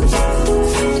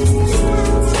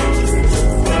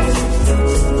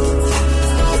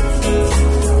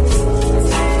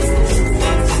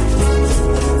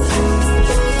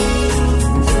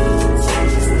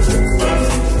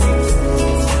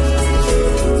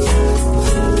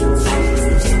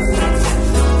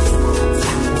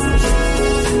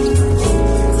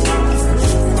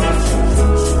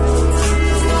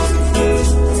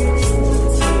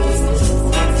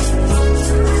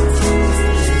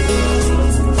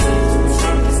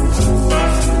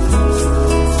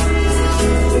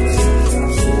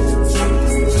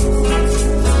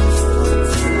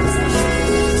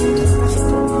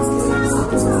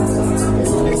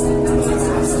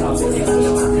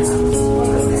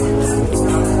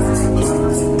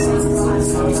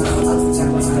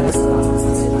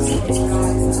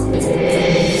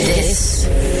 This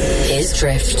is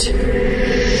Drift.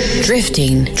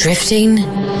 Drifting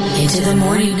into the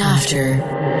morning after,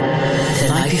 the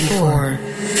night before.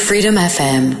 Freedom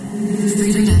FM.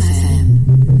 Freedom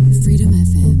FM. Freedom FM.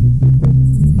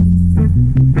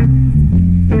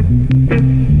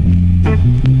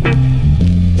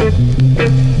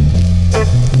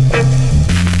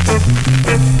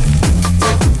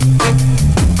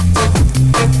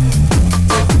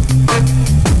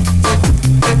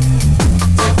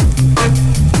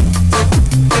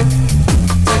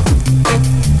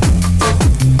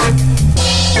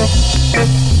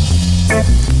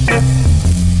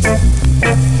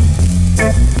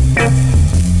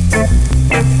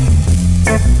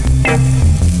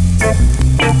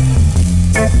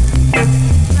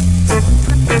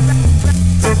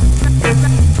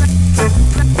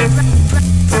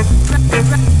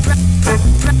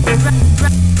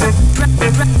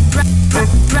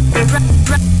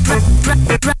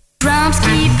 Drums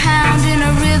keep pounding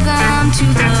a rhythm to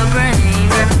the brain.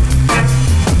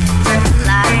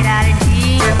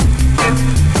 La-di-da-di-dee,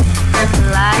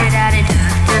 la-di-da-di-da.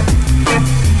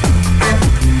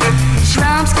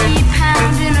 Drums keep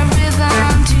pounding a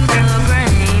rhythm to the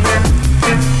brain.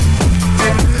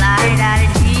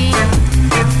 La-di-da-di-dee,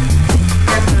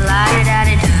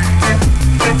 la-di-da-di-da.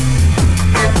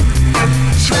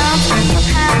 Drums keep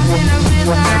pounding a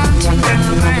rhythm to the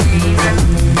brain.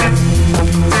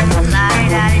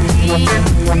 La-di-da-di-dee,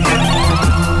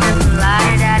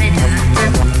 la-di-da-di-da.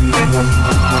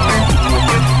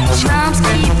 Drums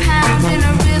keep pounding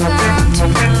a rhythm to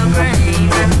the brain.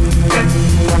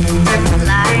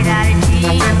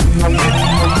 La-di-da-di-dee,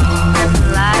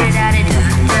 la-di-da-di-da.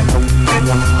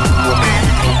 And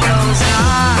the beat goes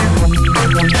on,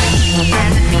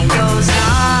 and the beat goes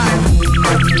on,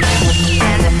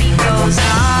 and the beat goes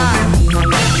on,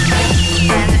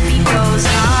 and the beat goes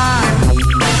on, and the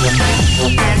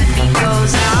beat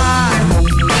goes on,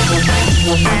 and the beat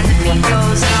goes on, and the beat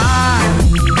goes on,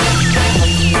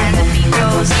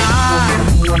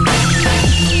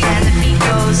 and the beat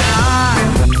goes on, and the beat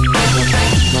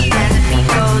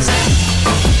goes on.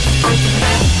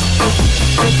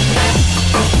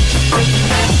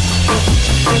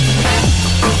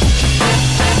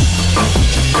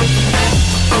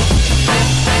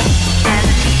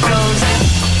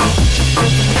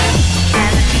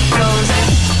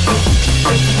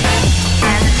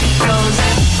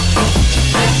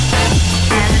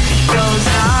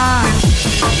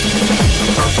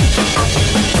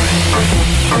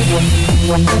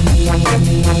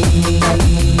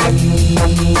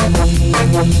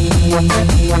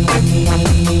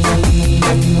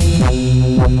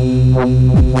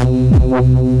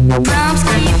 Drums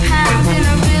keep pounding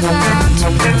a rhythm to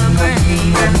the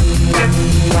brain.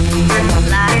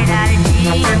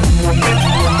 La-di-da-di-dee,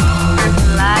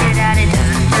 la-di-da-di-da.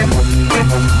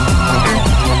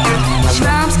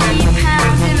 Drums keep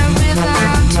pounding a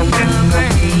rhythm to the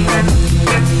brain.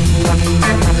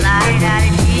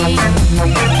 La-di-da-di-dee,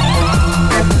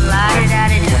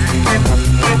 la-di-da-di-da.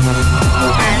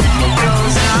 And the beat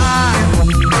goes on,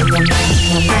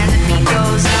 and the beat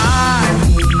goes on,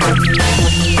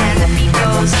 and the beat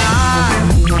goes on,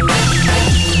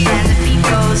 and the beat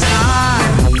goes on,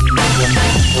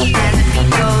 and the beat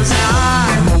goes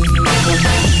on,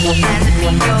 and the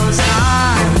beat goes on,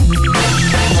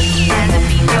 and the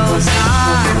beat goes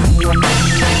on,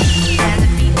 and the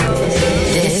beat goes on.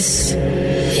 This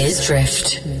is Drift.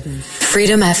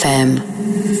 Freedom FM.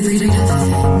 Freedom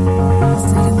FM.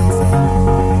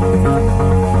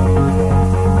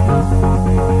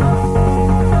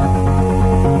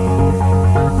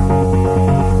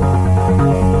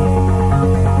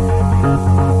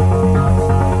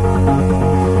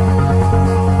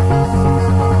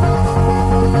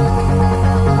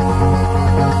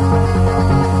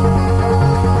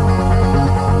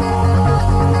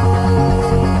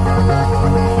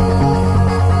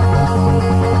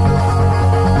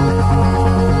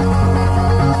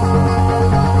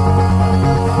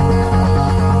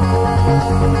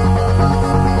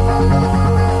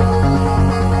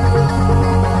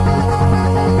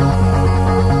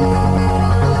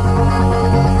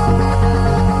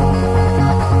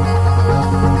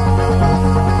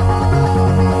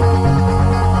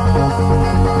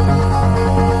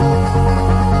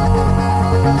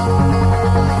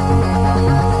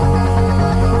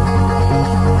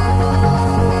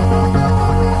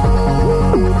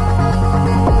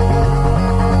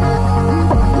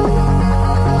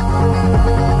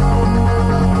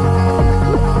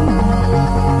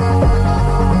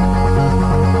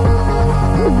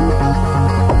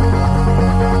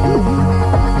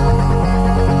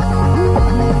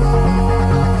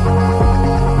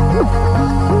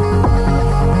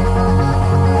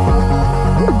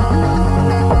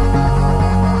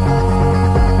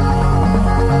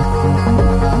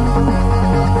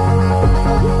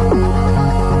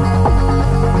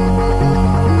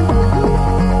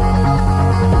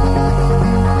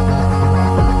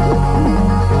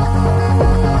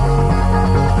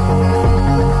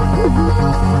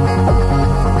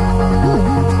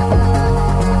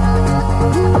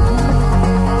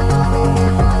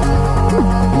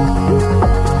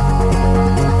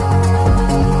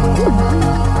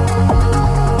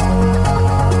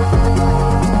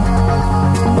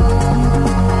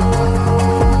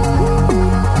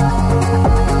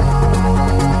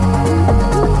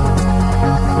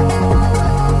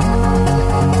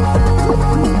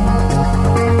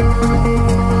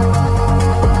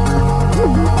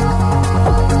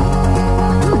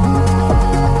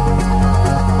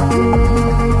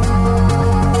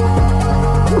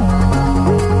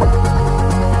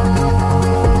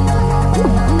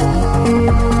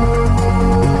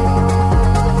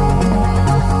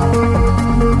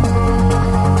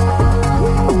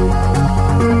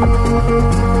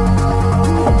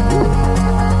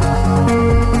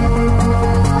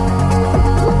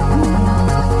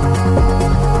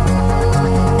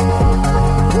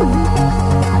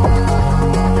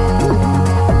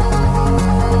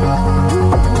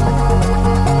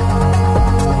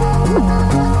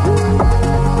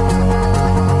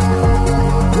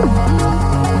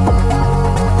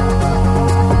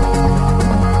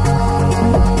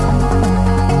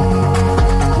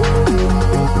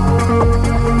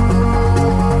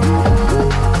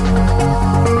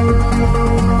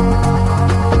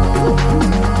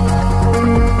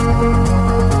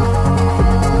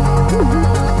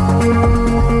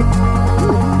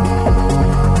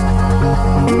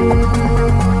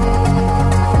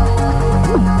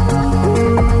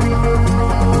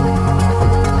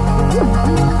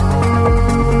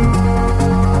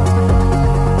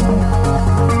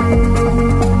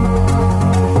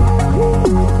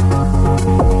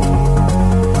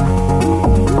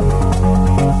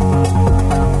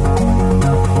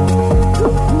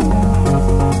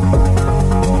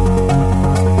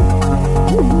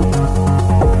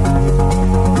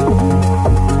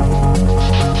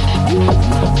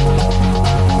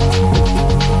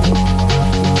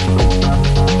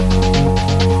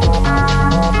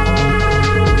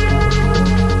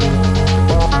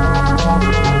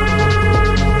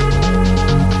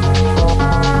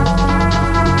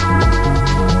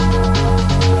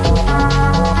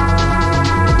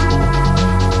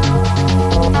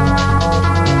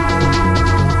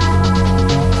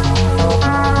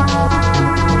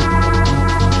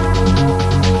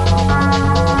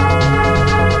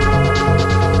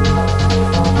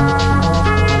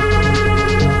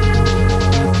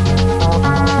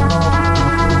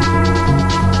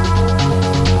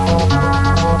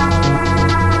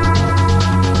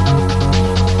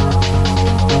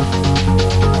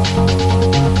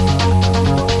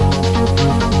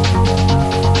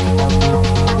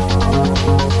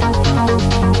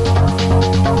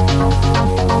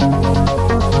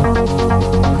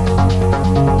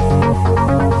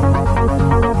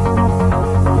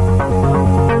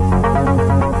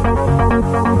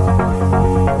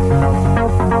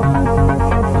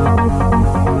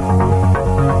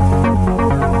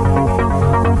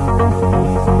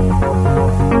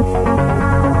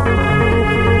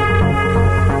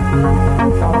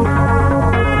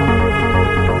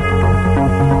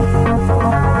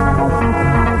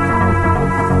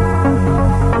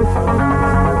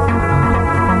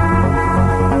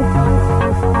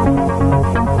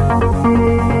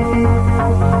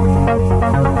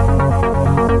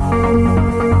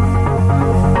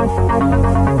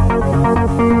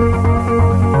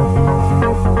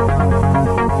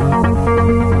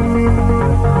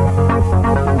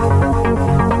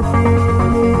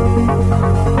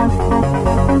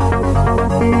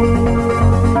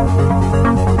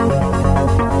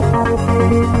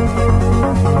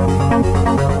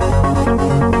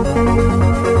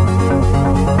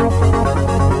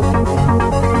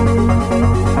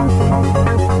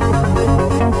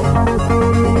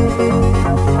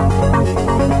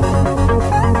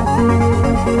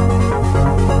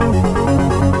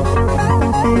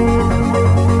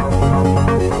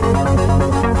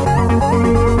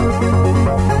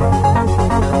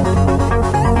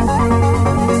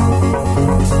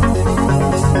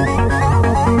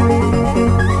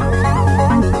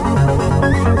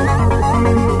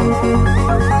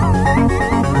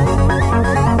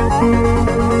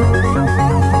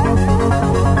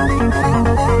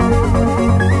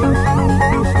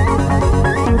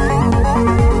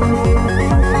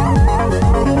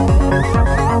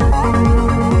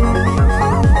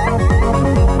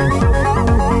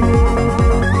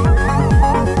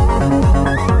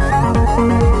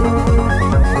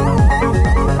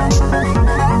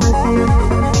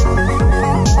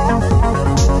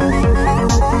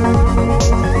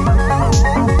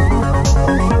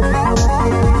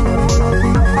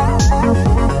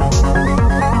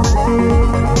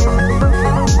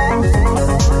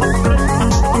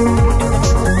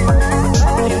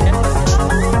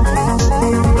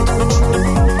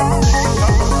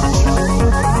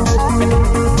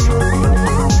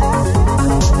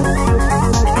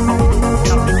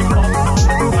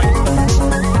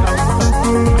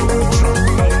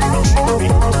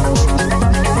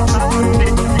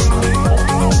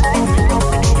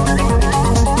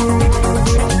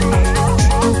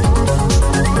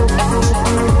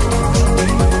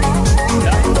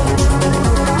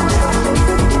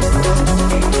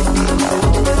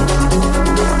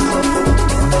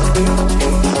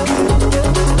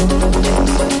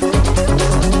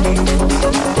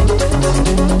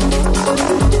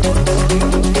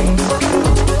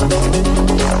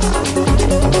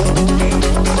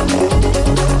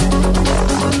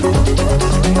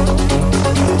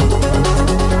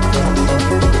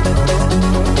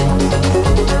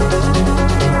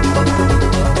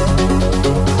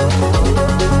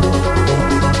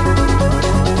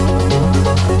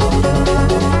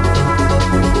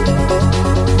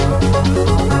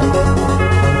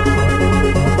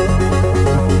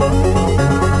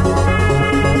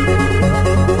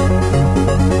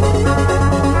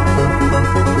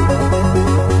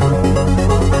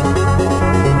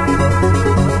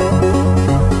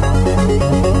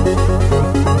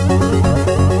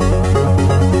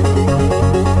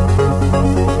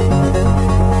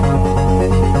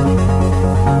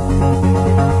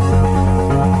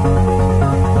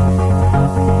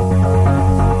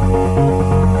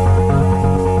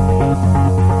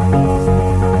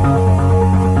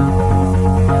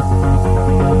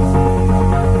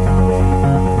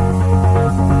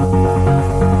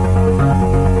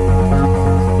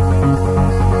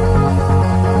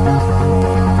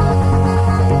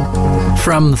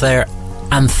 from their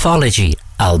anthology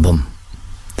album,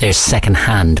 their Second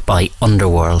Hand by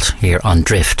Underworld, here on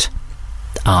Drift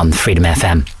on Freedom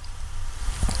FM.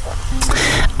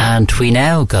 And we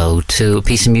now go to a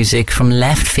piece of music from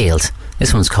left field.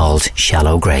 This one's called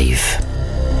Shallow Grave.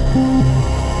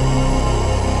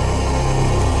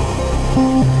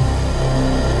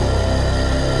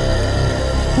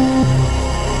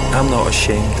 I'm not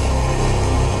ashamed.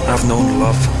 I've known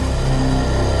love.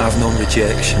 I've known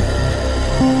rejection.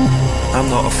 I'm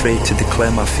not afraid to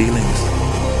declare my feelings.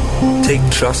 Take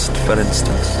trust, for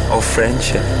instance, or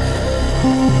friendship.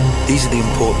 These are the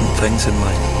important things in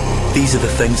life. These are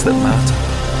the things that matter,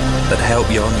 that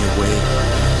help you on your way.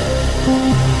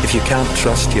 If you can't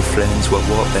trust your friends, well,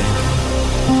 what then?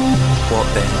 What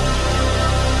then?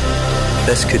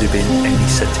 This could have been any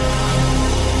city.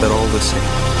 They're all the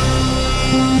same.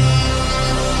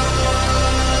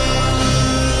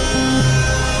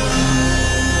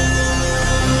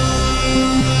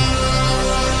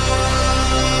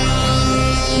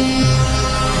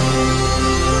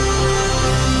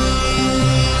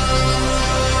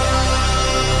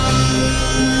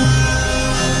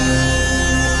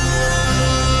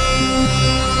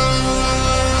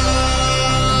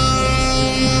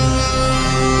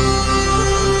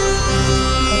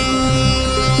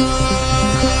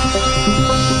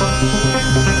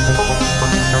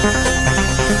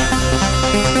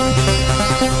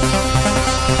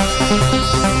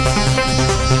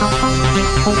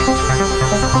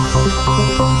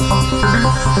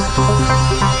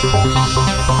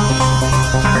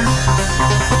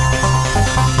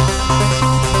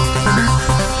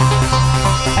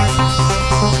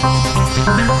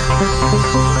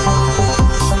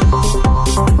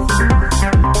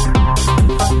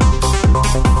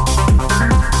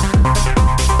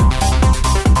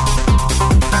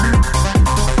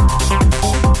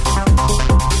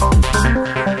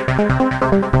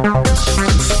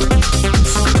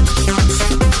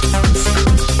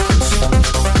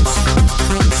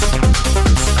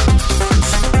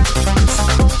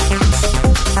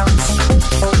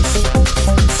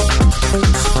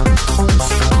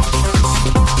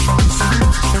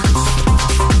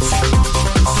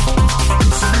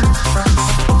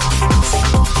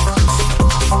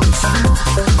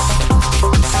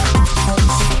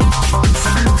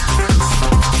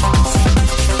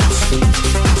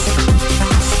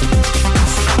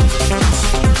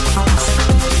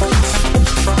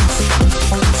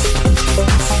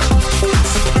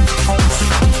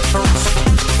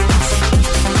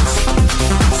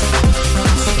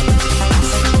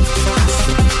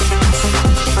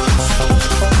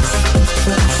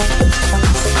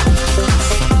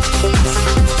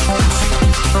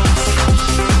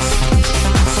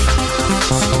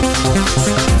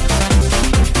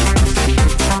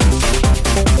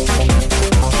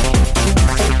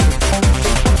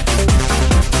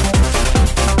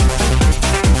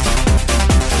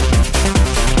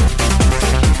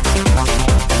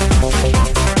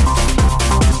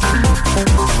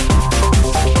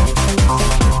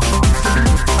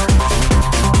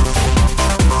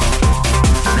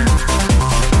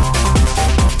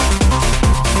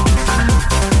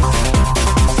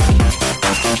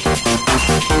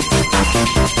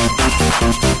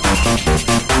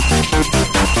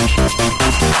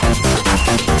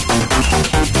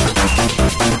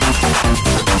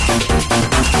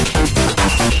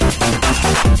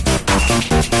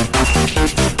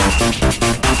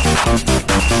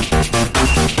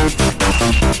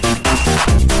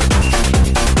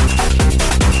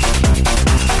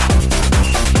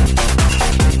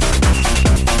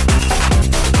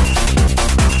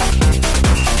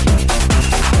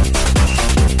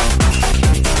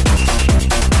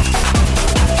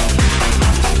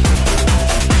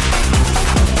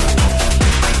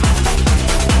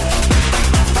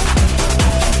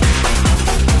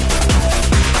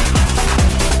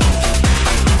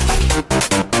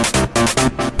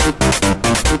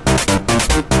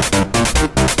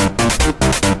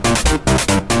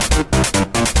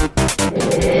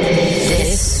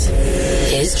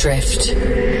 Drift.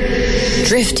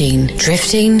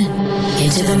 Drifting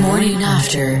into the morning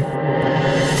after,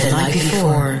 the night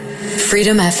before.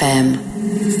 Freedom FM.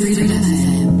 Freedom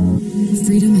FM.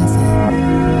 Freedom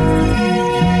FM.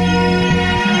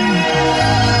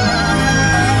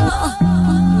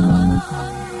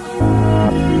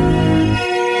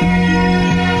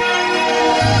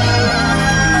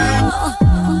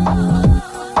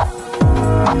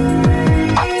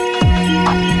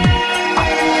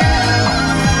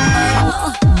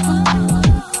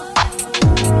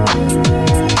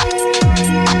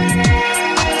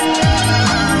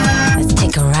 Let's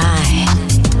take a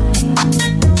ride.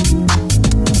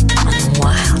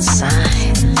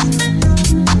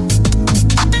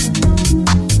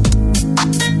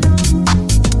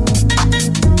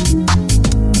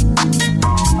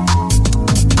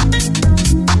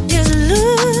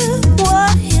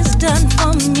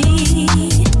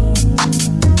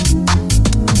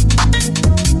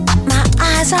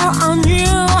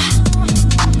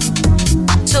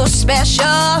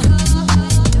 special.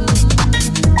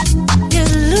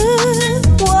 Just look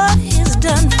what he's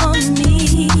done for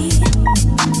me.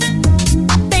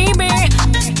 Baby,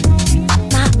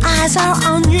 my eyes are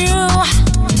on you.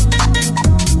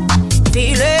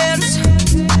 Feelings,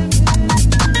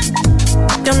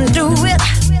 don't do it.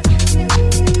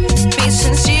 Be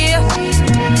sincere.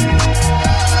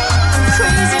 I'm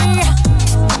crazy.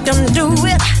 Don't do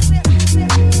it.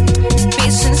 Be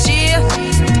sincere.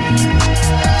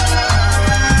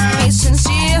 Be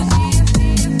sincere.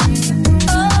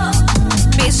 Oh,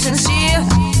 be sincere.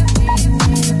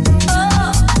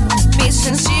 Oh, be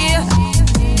sincere.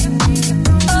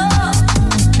 Oh,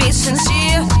 be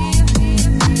sincere.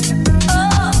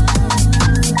 Oh,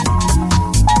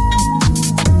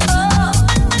 oh,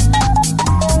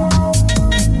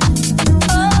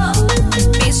 oh,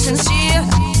 be sincere.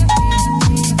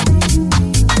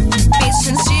 Be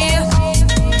sincere.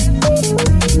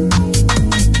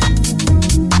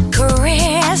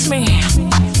 Caress me.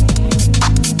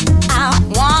 I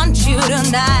want you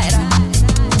tonight.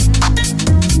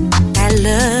 I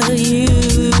love you.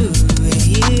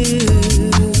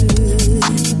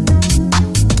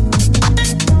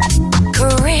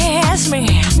 Caress me.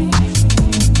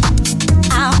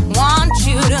 I want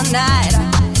you tonight.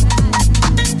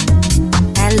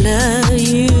 I love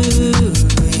you.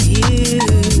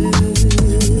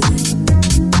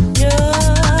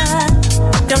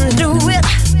 Don't do it.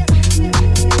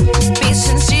 Be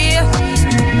sincere.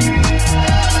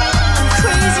 I'm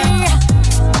crazy.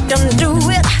 Don't do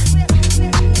it.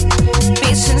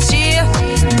 Be sincere.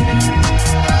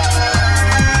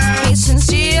 Be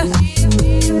sincere.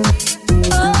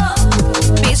 Oh,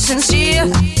 be sincere.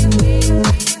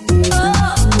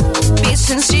 Oh, be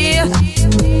sincere.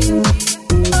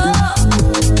 Oh,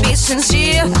 be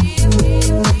sincere.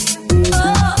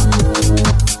 Oh,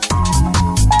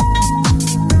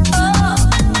 oh,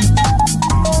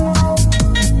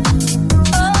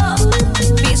 oh,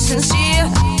 be sincere.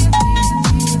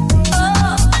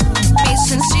 Oh, be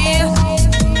sincere.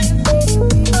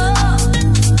 Oh,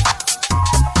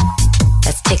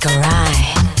 let's take a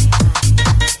ride.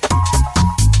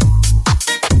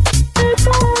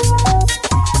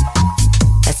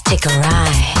 Let's take a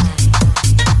ride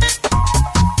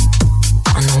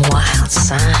on the wild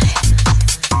side.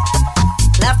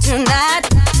 Love tonight.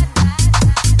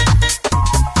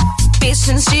 Be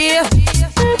sincere.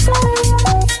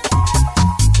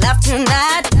 Love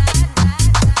tonight.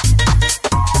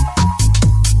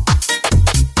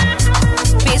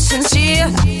 Be sincere.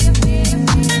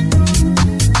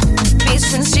 Be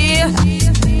sincere.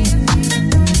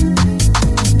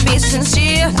 Be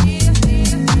sincere.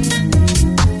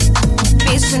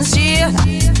 Be sincere.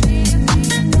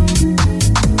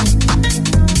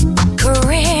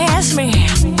 Caress me.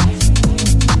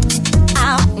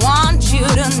 I want you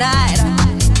tonight.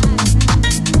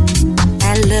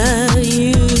 I love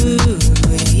you.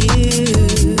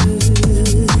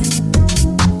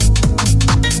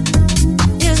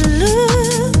 Just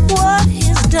look what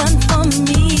he's done for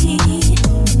me.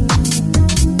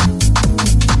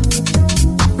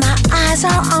 My eyes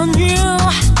are on you.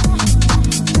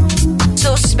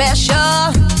 So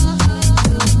special.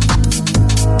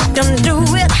 Don't do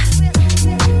it.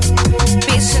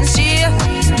 Be sincere.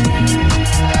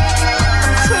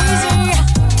 I'm crazy.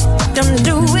 Don't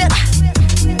do it.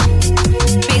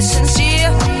 Be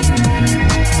sincere.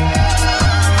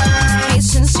 Be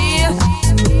sincere.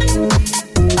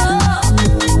 Oh,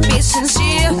 be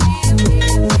sincere.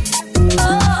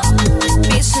 Oh,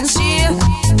 be sincere.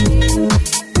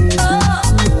 Oh,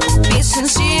 be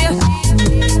sincere.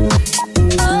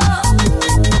 Oh,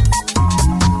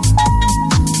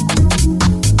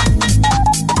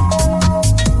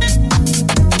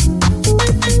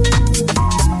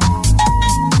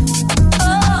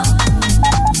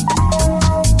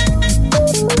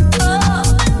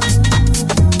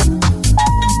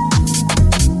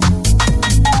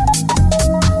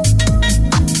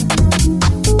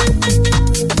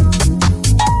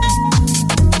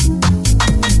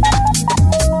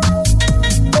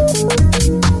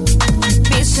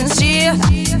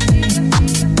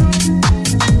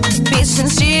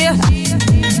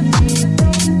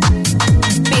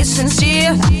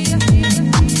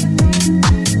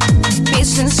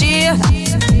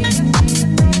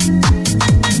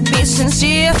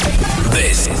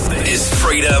 This is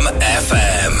Freedom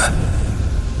FM.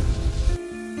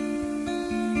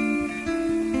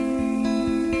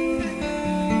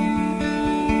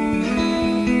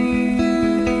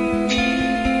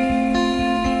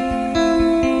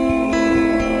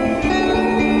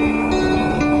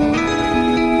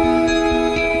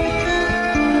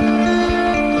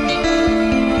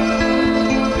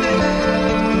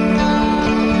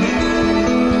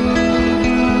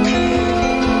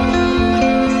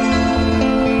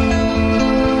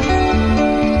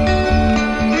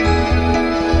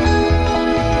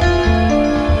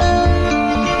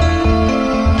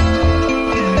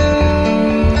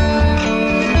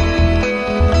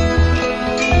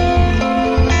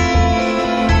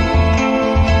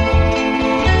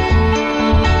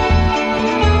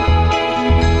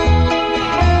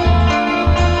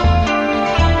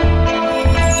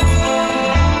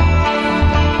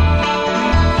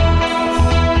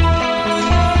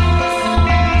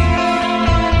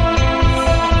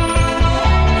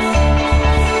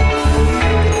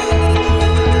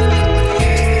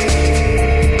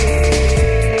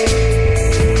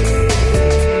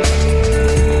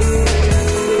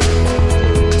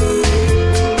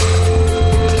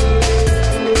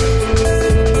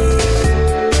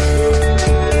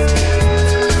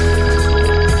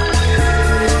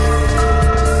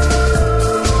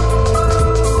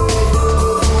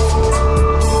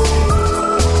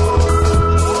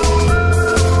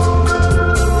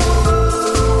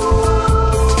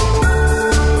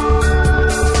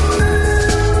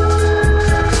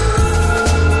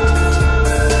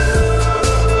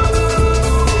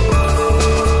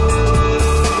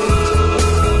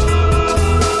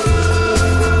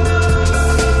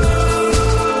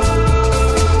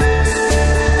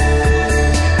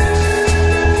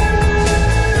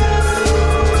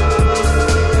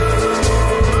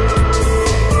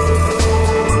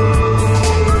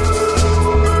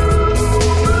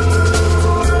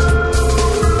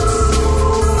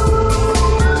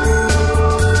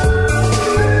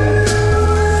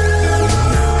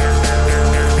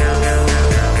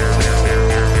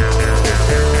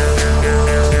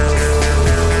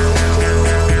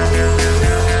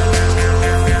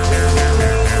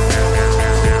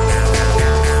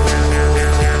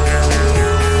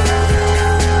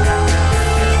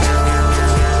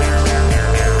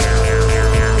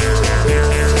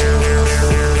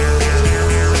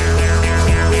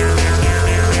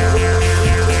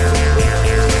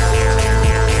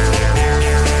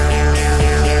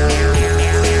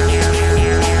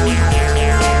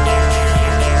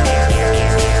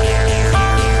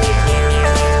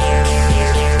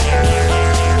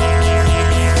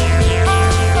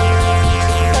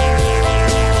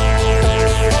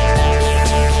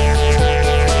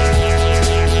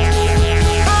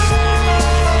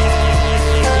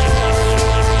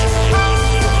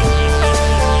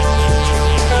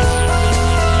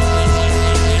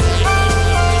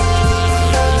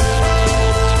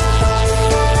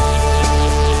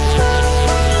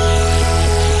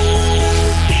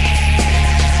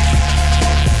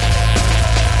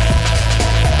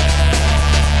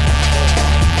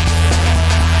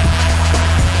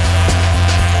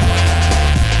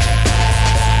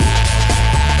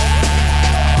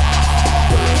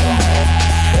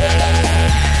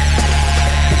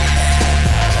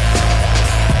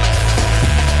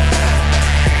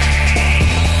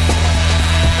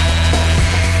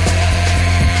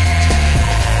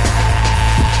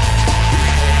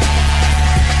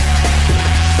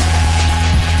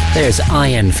 There's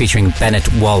Ian featuring Bennett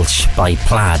Walsh by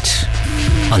Plaid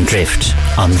on Drift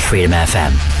on Freedom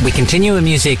FM. We continue with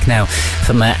music now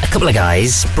from a couple of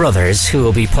guys, brothers, who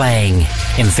will be playing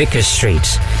in Vickers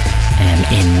Street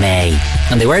in May.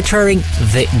 And they were touring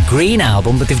the Green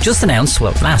album, but they've just announced,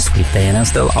 well, last week they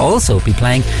announced they'll also be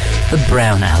playing the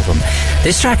Brown album.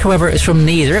 This track, however, is from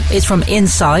neither. It's from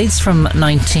Insides from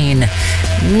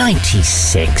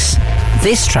 1996.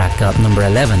 This track got number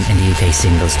 11 in the UK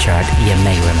singles chart. You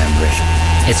may remember it.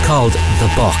 It's called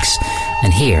The Box,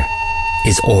 and here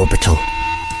is Orbital.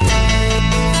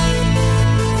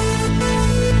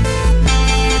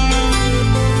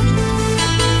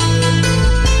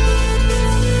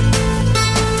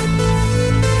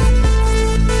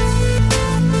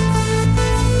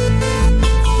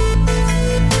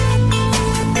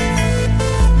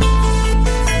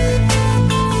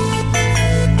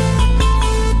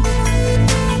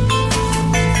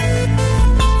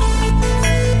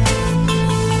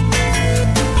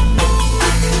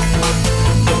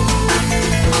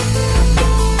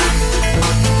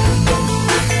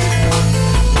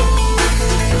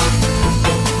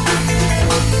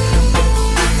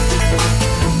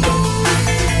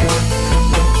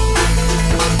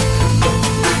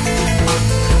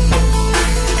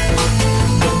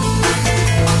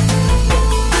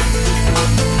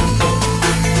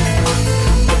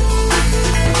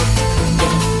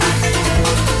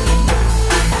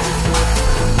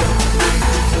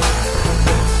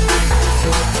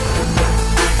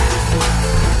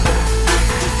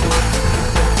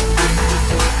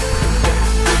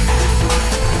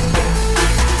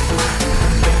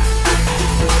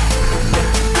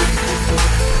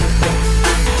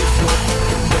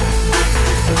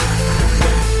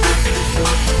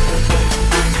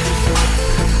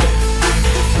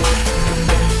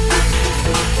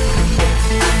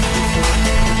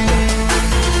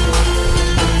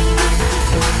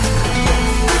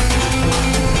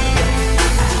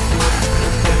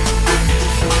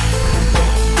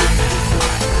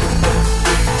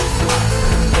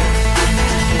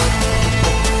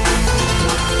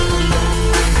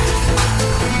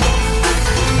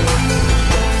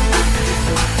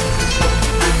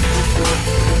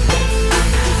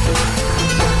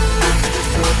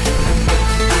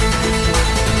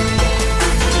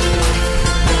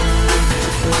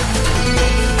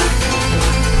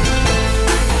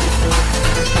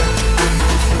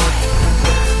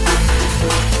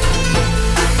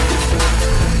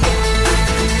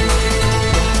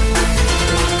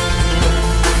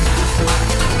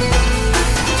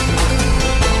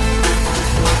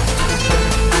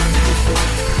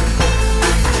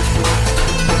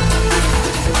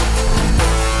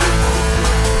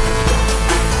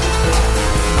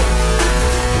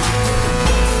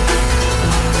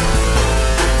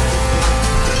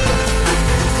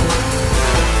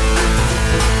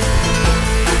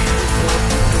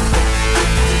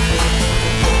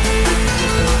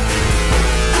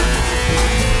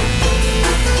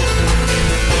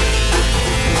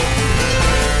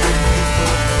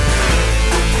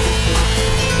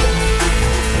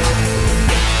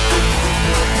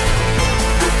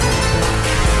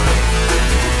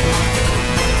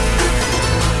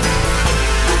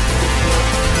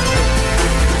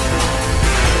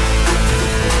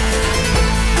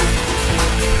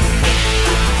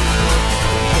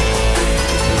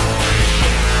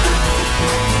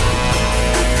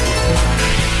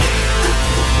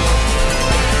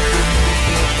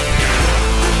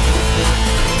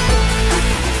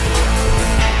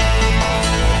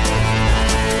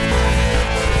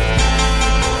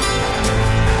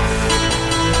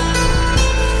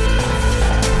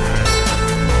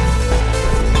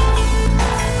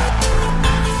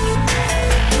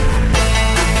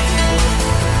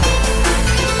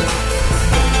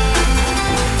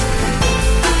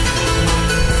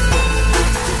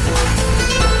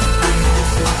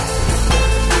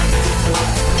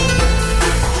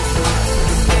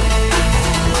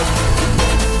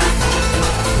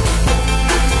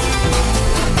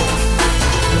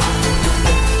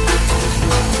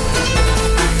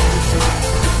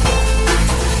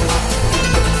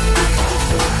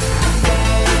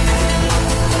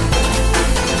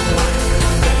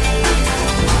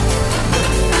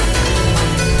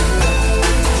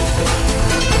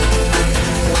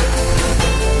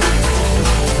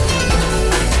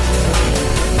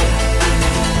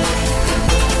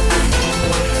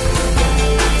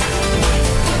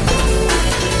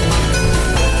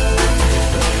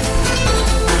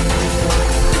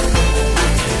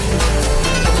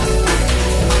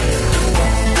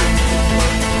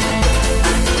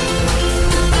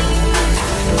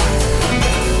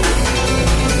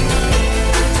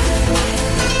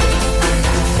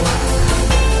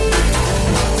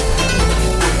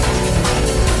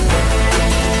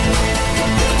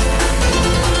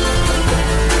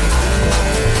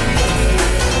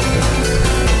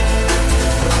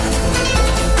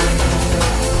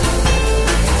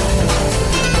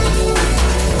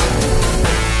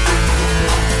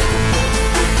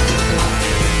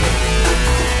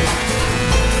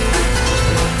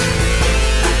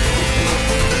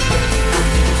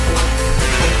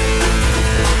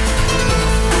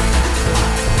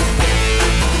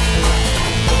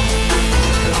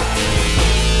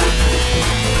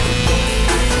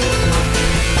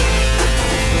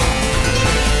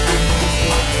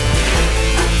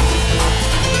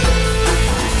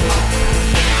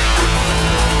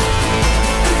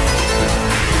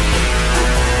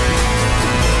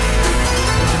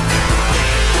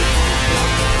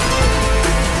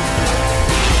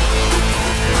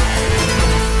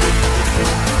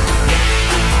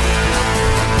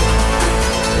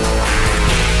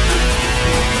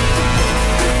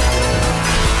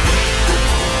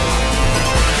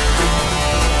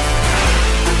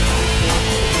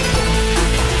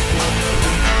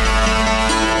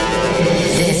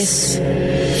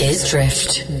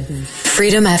 Drift.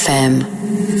 Freedom FM.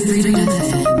 Freedom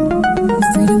FM.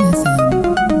 Freedom FM.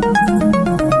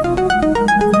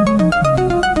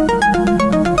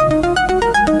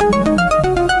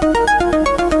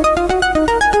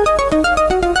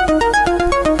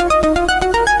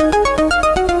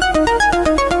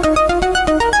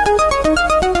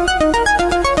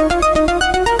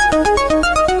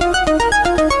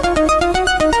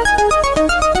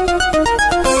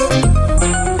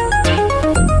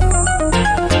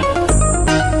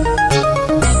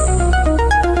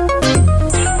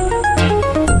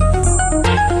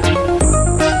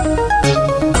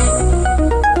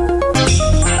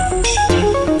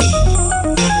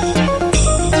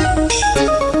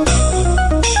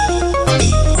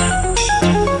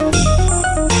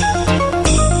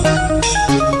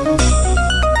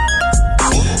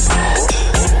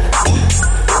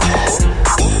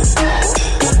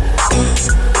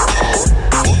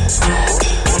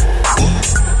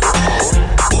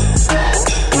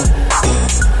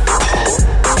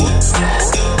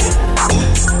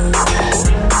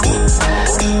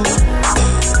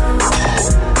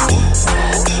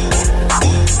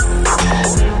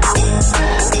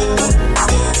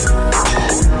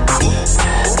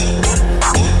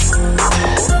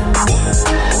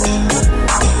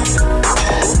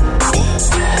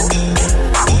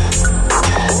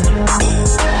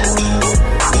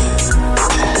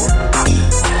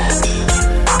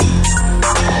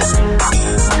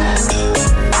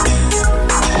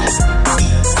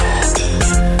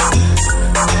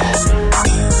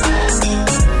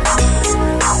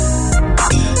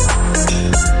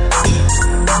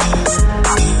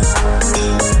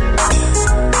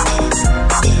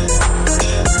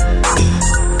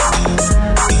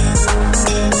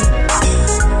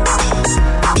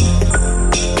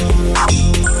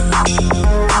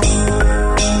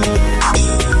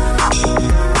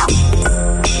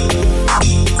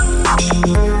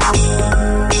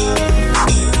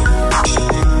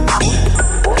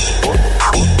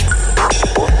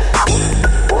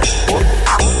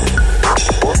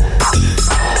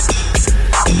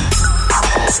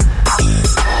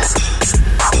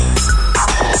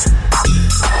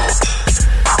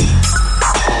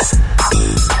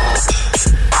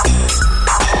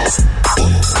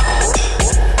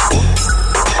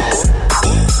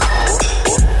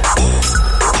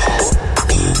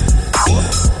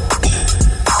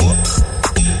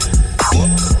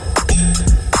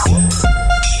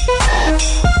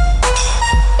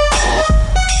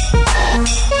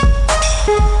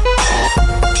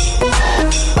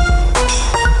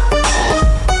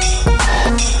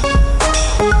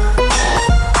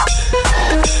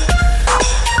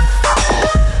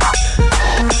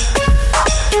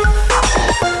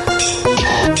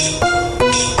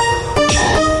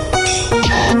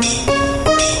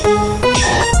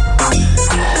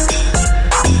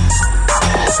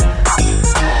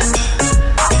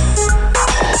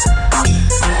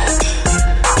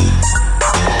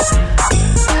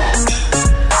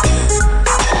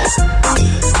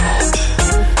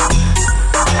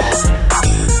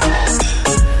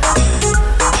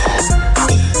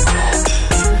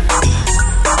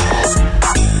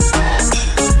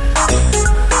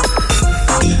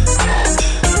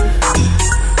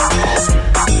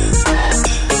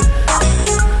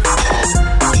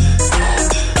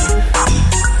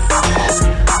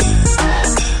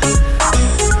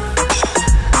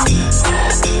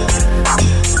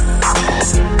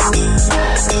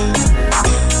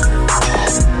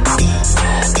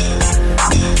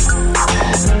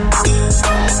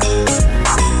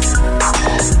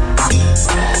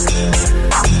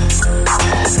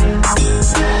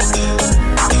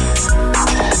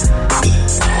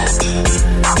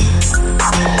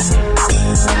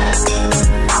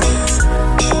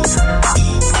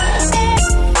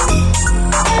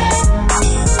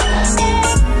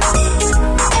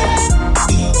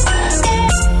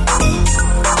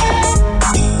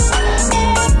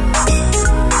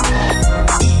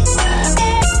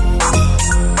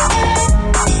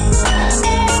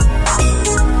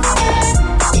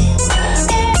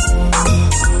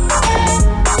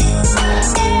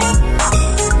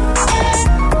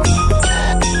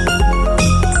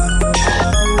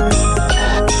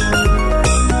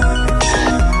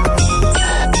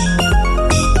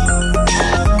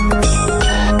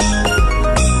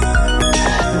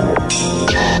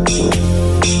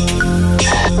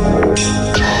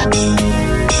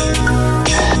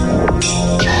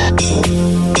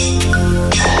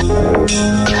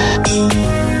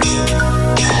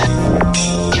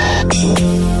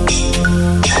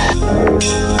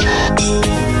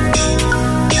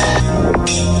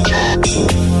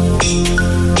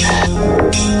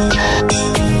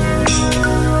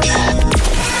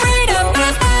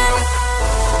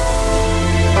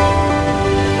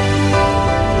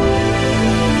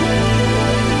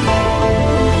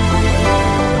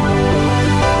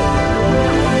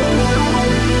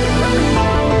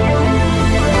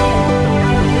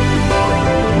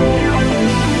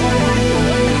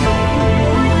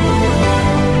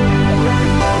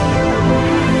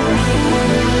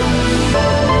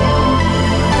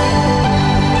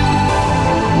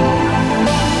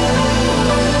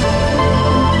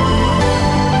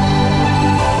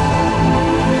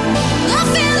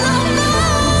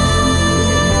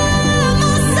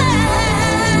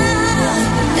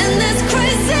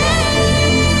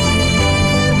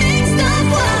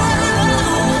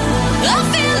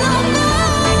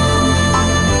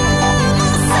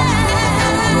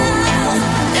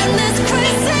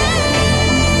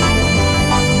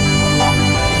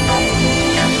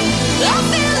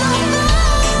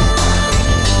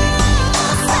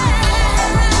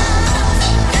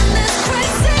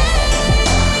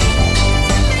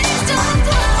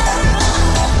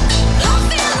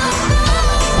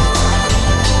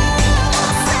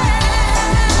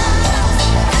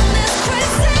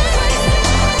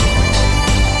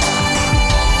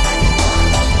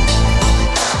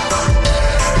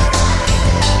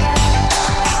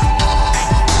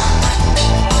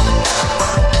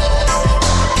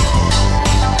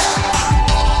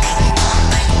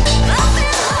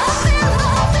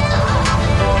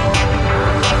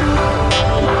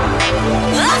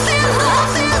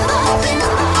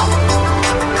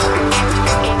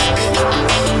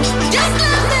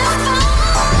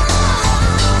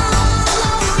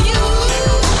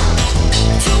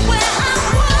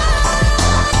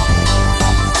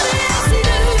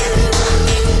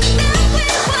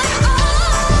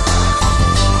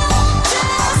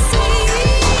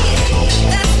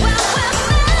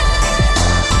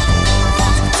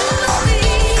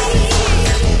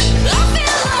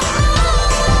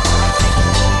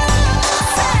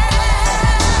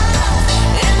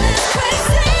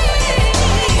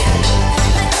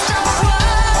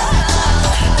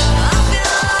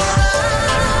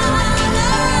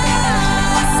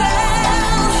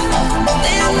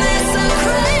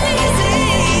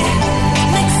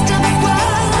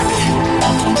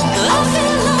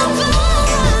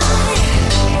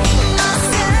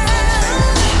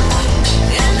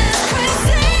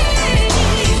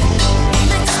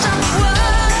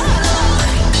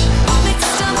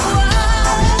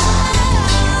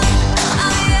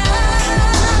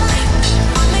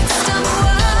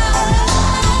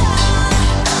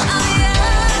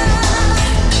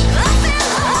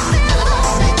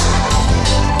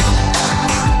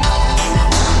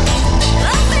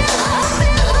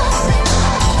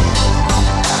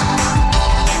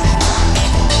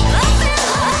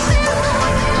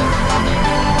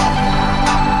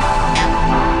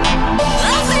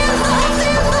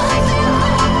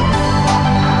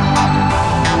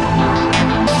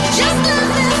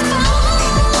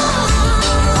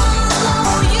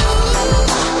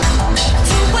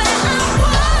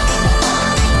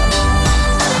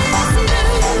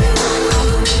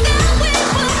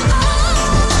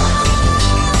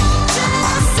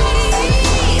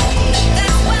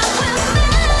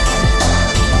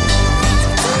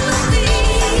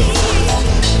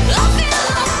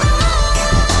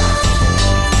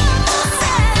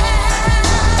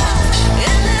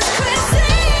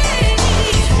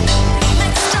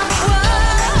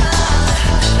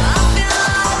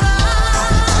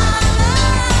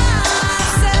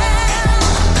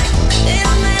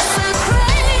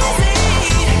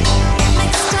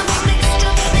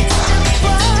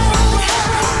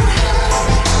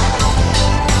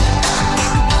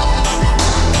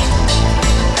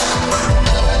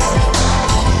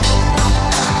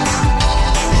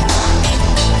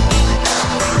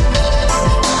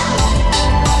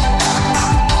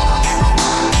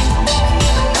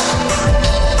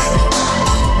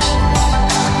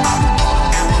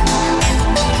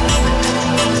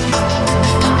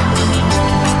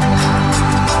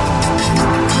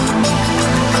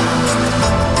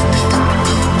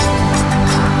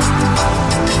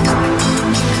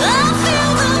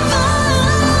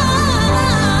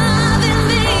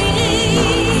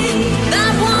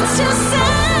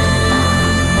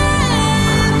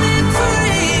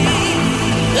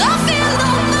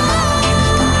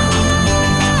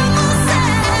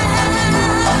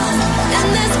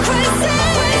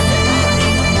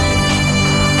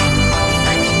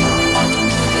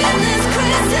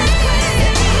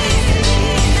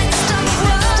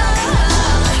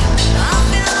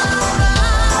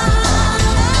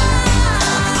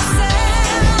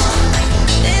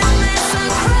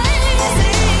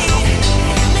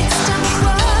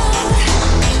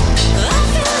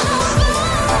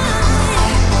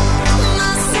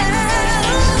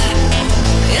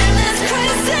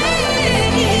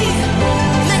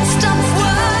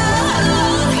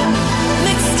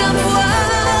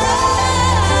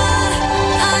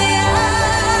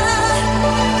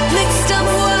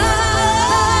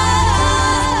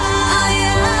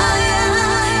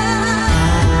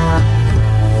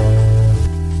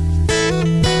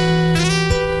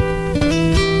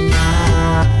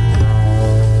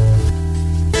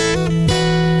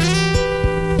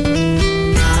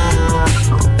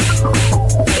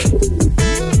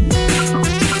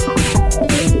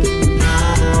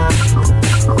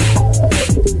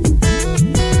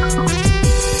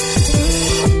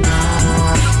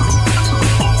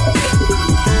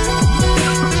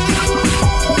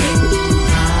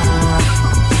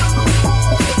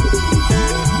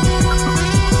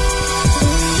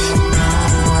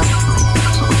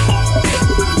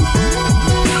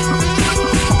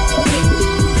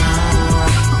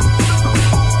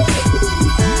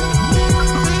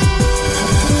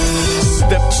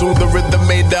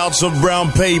 out of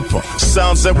brown paper.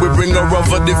 Sounds that we bring are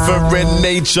of a different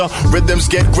nature. Rhythms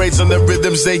get greater and the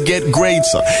rhythms they get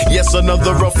greater. Yes,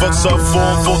 another rougher tough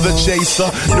form for the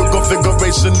chaser. New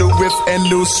configuration, new riff and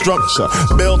new structure.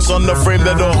 Built on the frame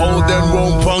that'll hold and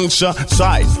won't puncture.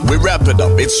 Tight, we wrap it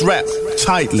up, it's wrapped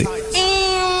tightly.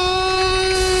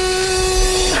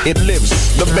 It lives,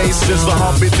 the bass is the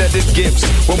heartbeat that it gives.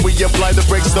 When we apply the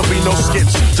brakes, there'll be no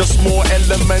skips. Just more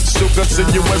elements to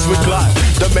continue as we climb.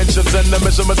 Dimensions and the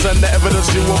measurements and the evidence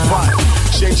you will find.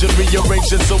 Change and rearrange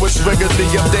it so it's regularly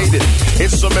updated.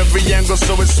 It's from every angle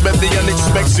so it's met the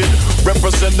unexpected.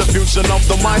 Represent the fusion of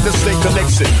the mind and stay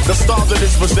connected. The star that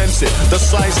is presented, the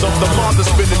size of the mark that's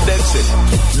been indented.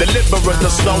 Deliberate the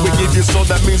star we give you so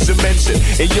that means you mention.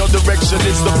 In your direction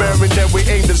is the bearing that we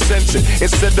aim to sense it.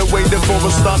 Instead of waiting for a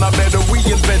star, I better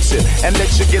reinvent it and let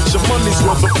you get your money's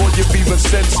worth before you even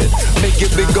sense it. Make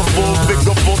it bigger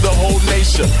for the whole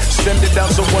nation. Send it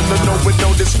out to one to know with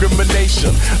no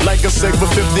discrimination. Like I said,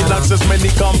 with 50 lines, there's many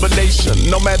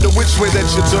combinations. No matter which way that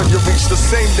you turn, you reach the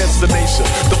same destination.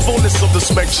 The fullness of the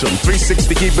spectrum,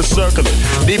 360 keep it circling.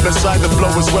 Deep inside the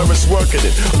flow is where it's working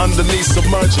it. Underneath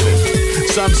submerging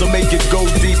it. Time to make it go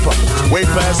deeper. Way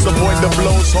past the point that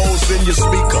blows holes in your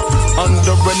speaker.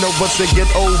 Under and over to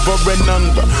get over and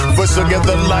under. First you get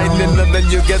the lightning and then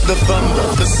you get the thunder.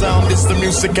 The sound is the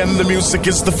music and the music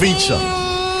is the feature.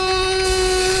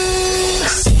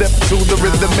 Step to the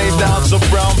rhythm made out of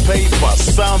brown paper.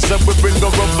 Sounds that we bring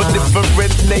are of a different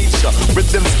nature.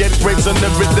 Rhythms get greater and the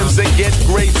rhythms they get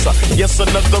greater. Yes,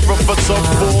 another of a tough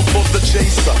form for the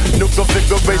chaser. New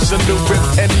configuration, new riff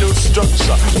and new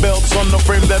structure. Belts on the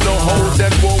frame that'll hold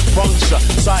and won't puncture.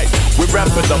 Tight, we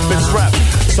wrap it up, it's wrapped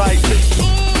tightly.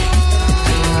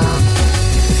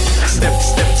 Step,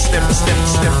 step, step, step,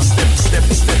 step, step, step,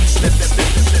 step, step, step,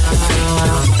 step.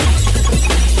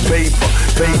 Paper,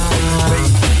 paper,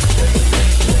 paper.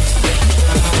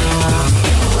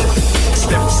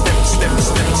 Step, step, step, step,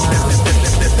 step, step, step,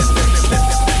 step, step.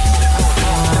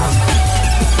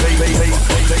 Paper,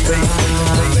 paper, paper.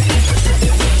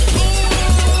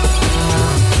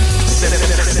 Step,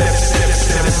 step, step, step,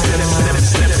 step, step,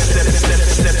 step, step, step, step, step,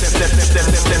 step,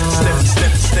 step, step, step,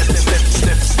 step, step,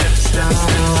 step, step, step.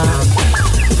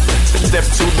 Step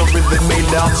to the rhythm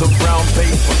made out of brown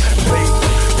paper. Paper,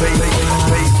 paper,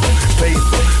 paper,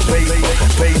 paper, paper,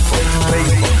 paper,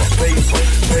 paper, paper,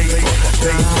 paper,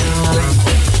 paper.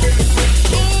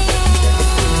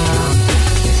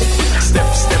 Step,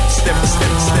 step, step, step,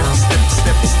 step, step,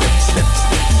 step, step, step.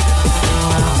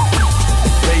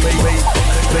 Paper, paper,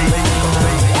 paper, paper.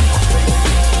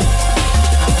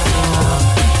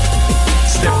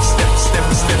 Step, step,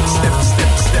 step, step, step,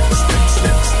 step, step, step, step,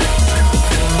 step.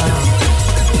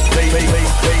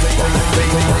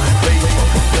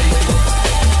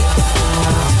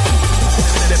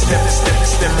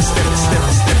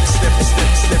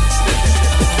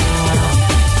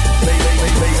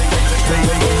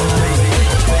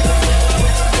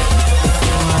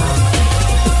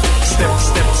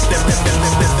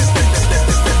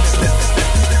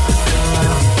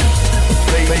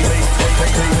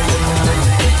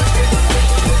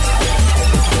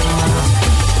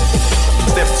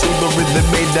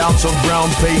 Out of brown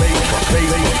paper,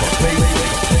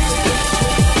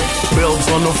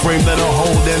 built on a frame that'll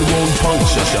hold and won't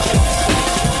puncture.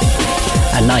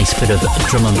 A nice bit of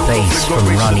drum and bass from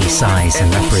Ronnie Size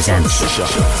and represents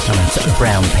a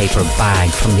brown paper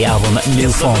bag from the album New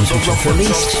Forms, which was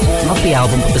released, not the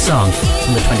album but the song,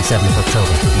 on the 27th of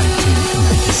October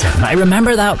 1997. I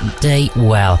remember that day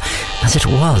well, as it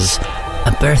was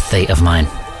a birthday of mine.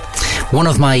 One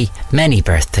of my many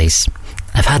birthdays.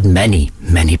 I've had many,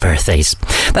 many birthdays.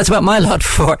 That's about my lot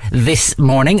for this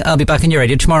morning. I'll be back on your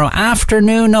radio tomorrow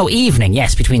evening,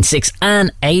 yes, between 6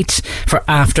 and 8 for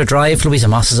After Drive. Louisa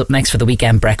Moss is up next for the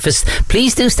weekend breakfast.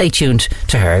 Please do stay tuned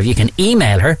to her. You can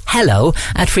email her,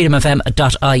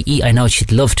 hello@freedomfm.ie. I know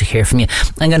she'd love to hear from you.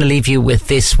 I'm going to leave you with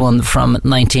this one from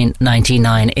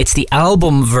 1999. It's the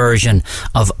album version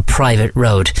of Private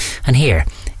Road. And here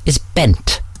is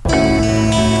Bent.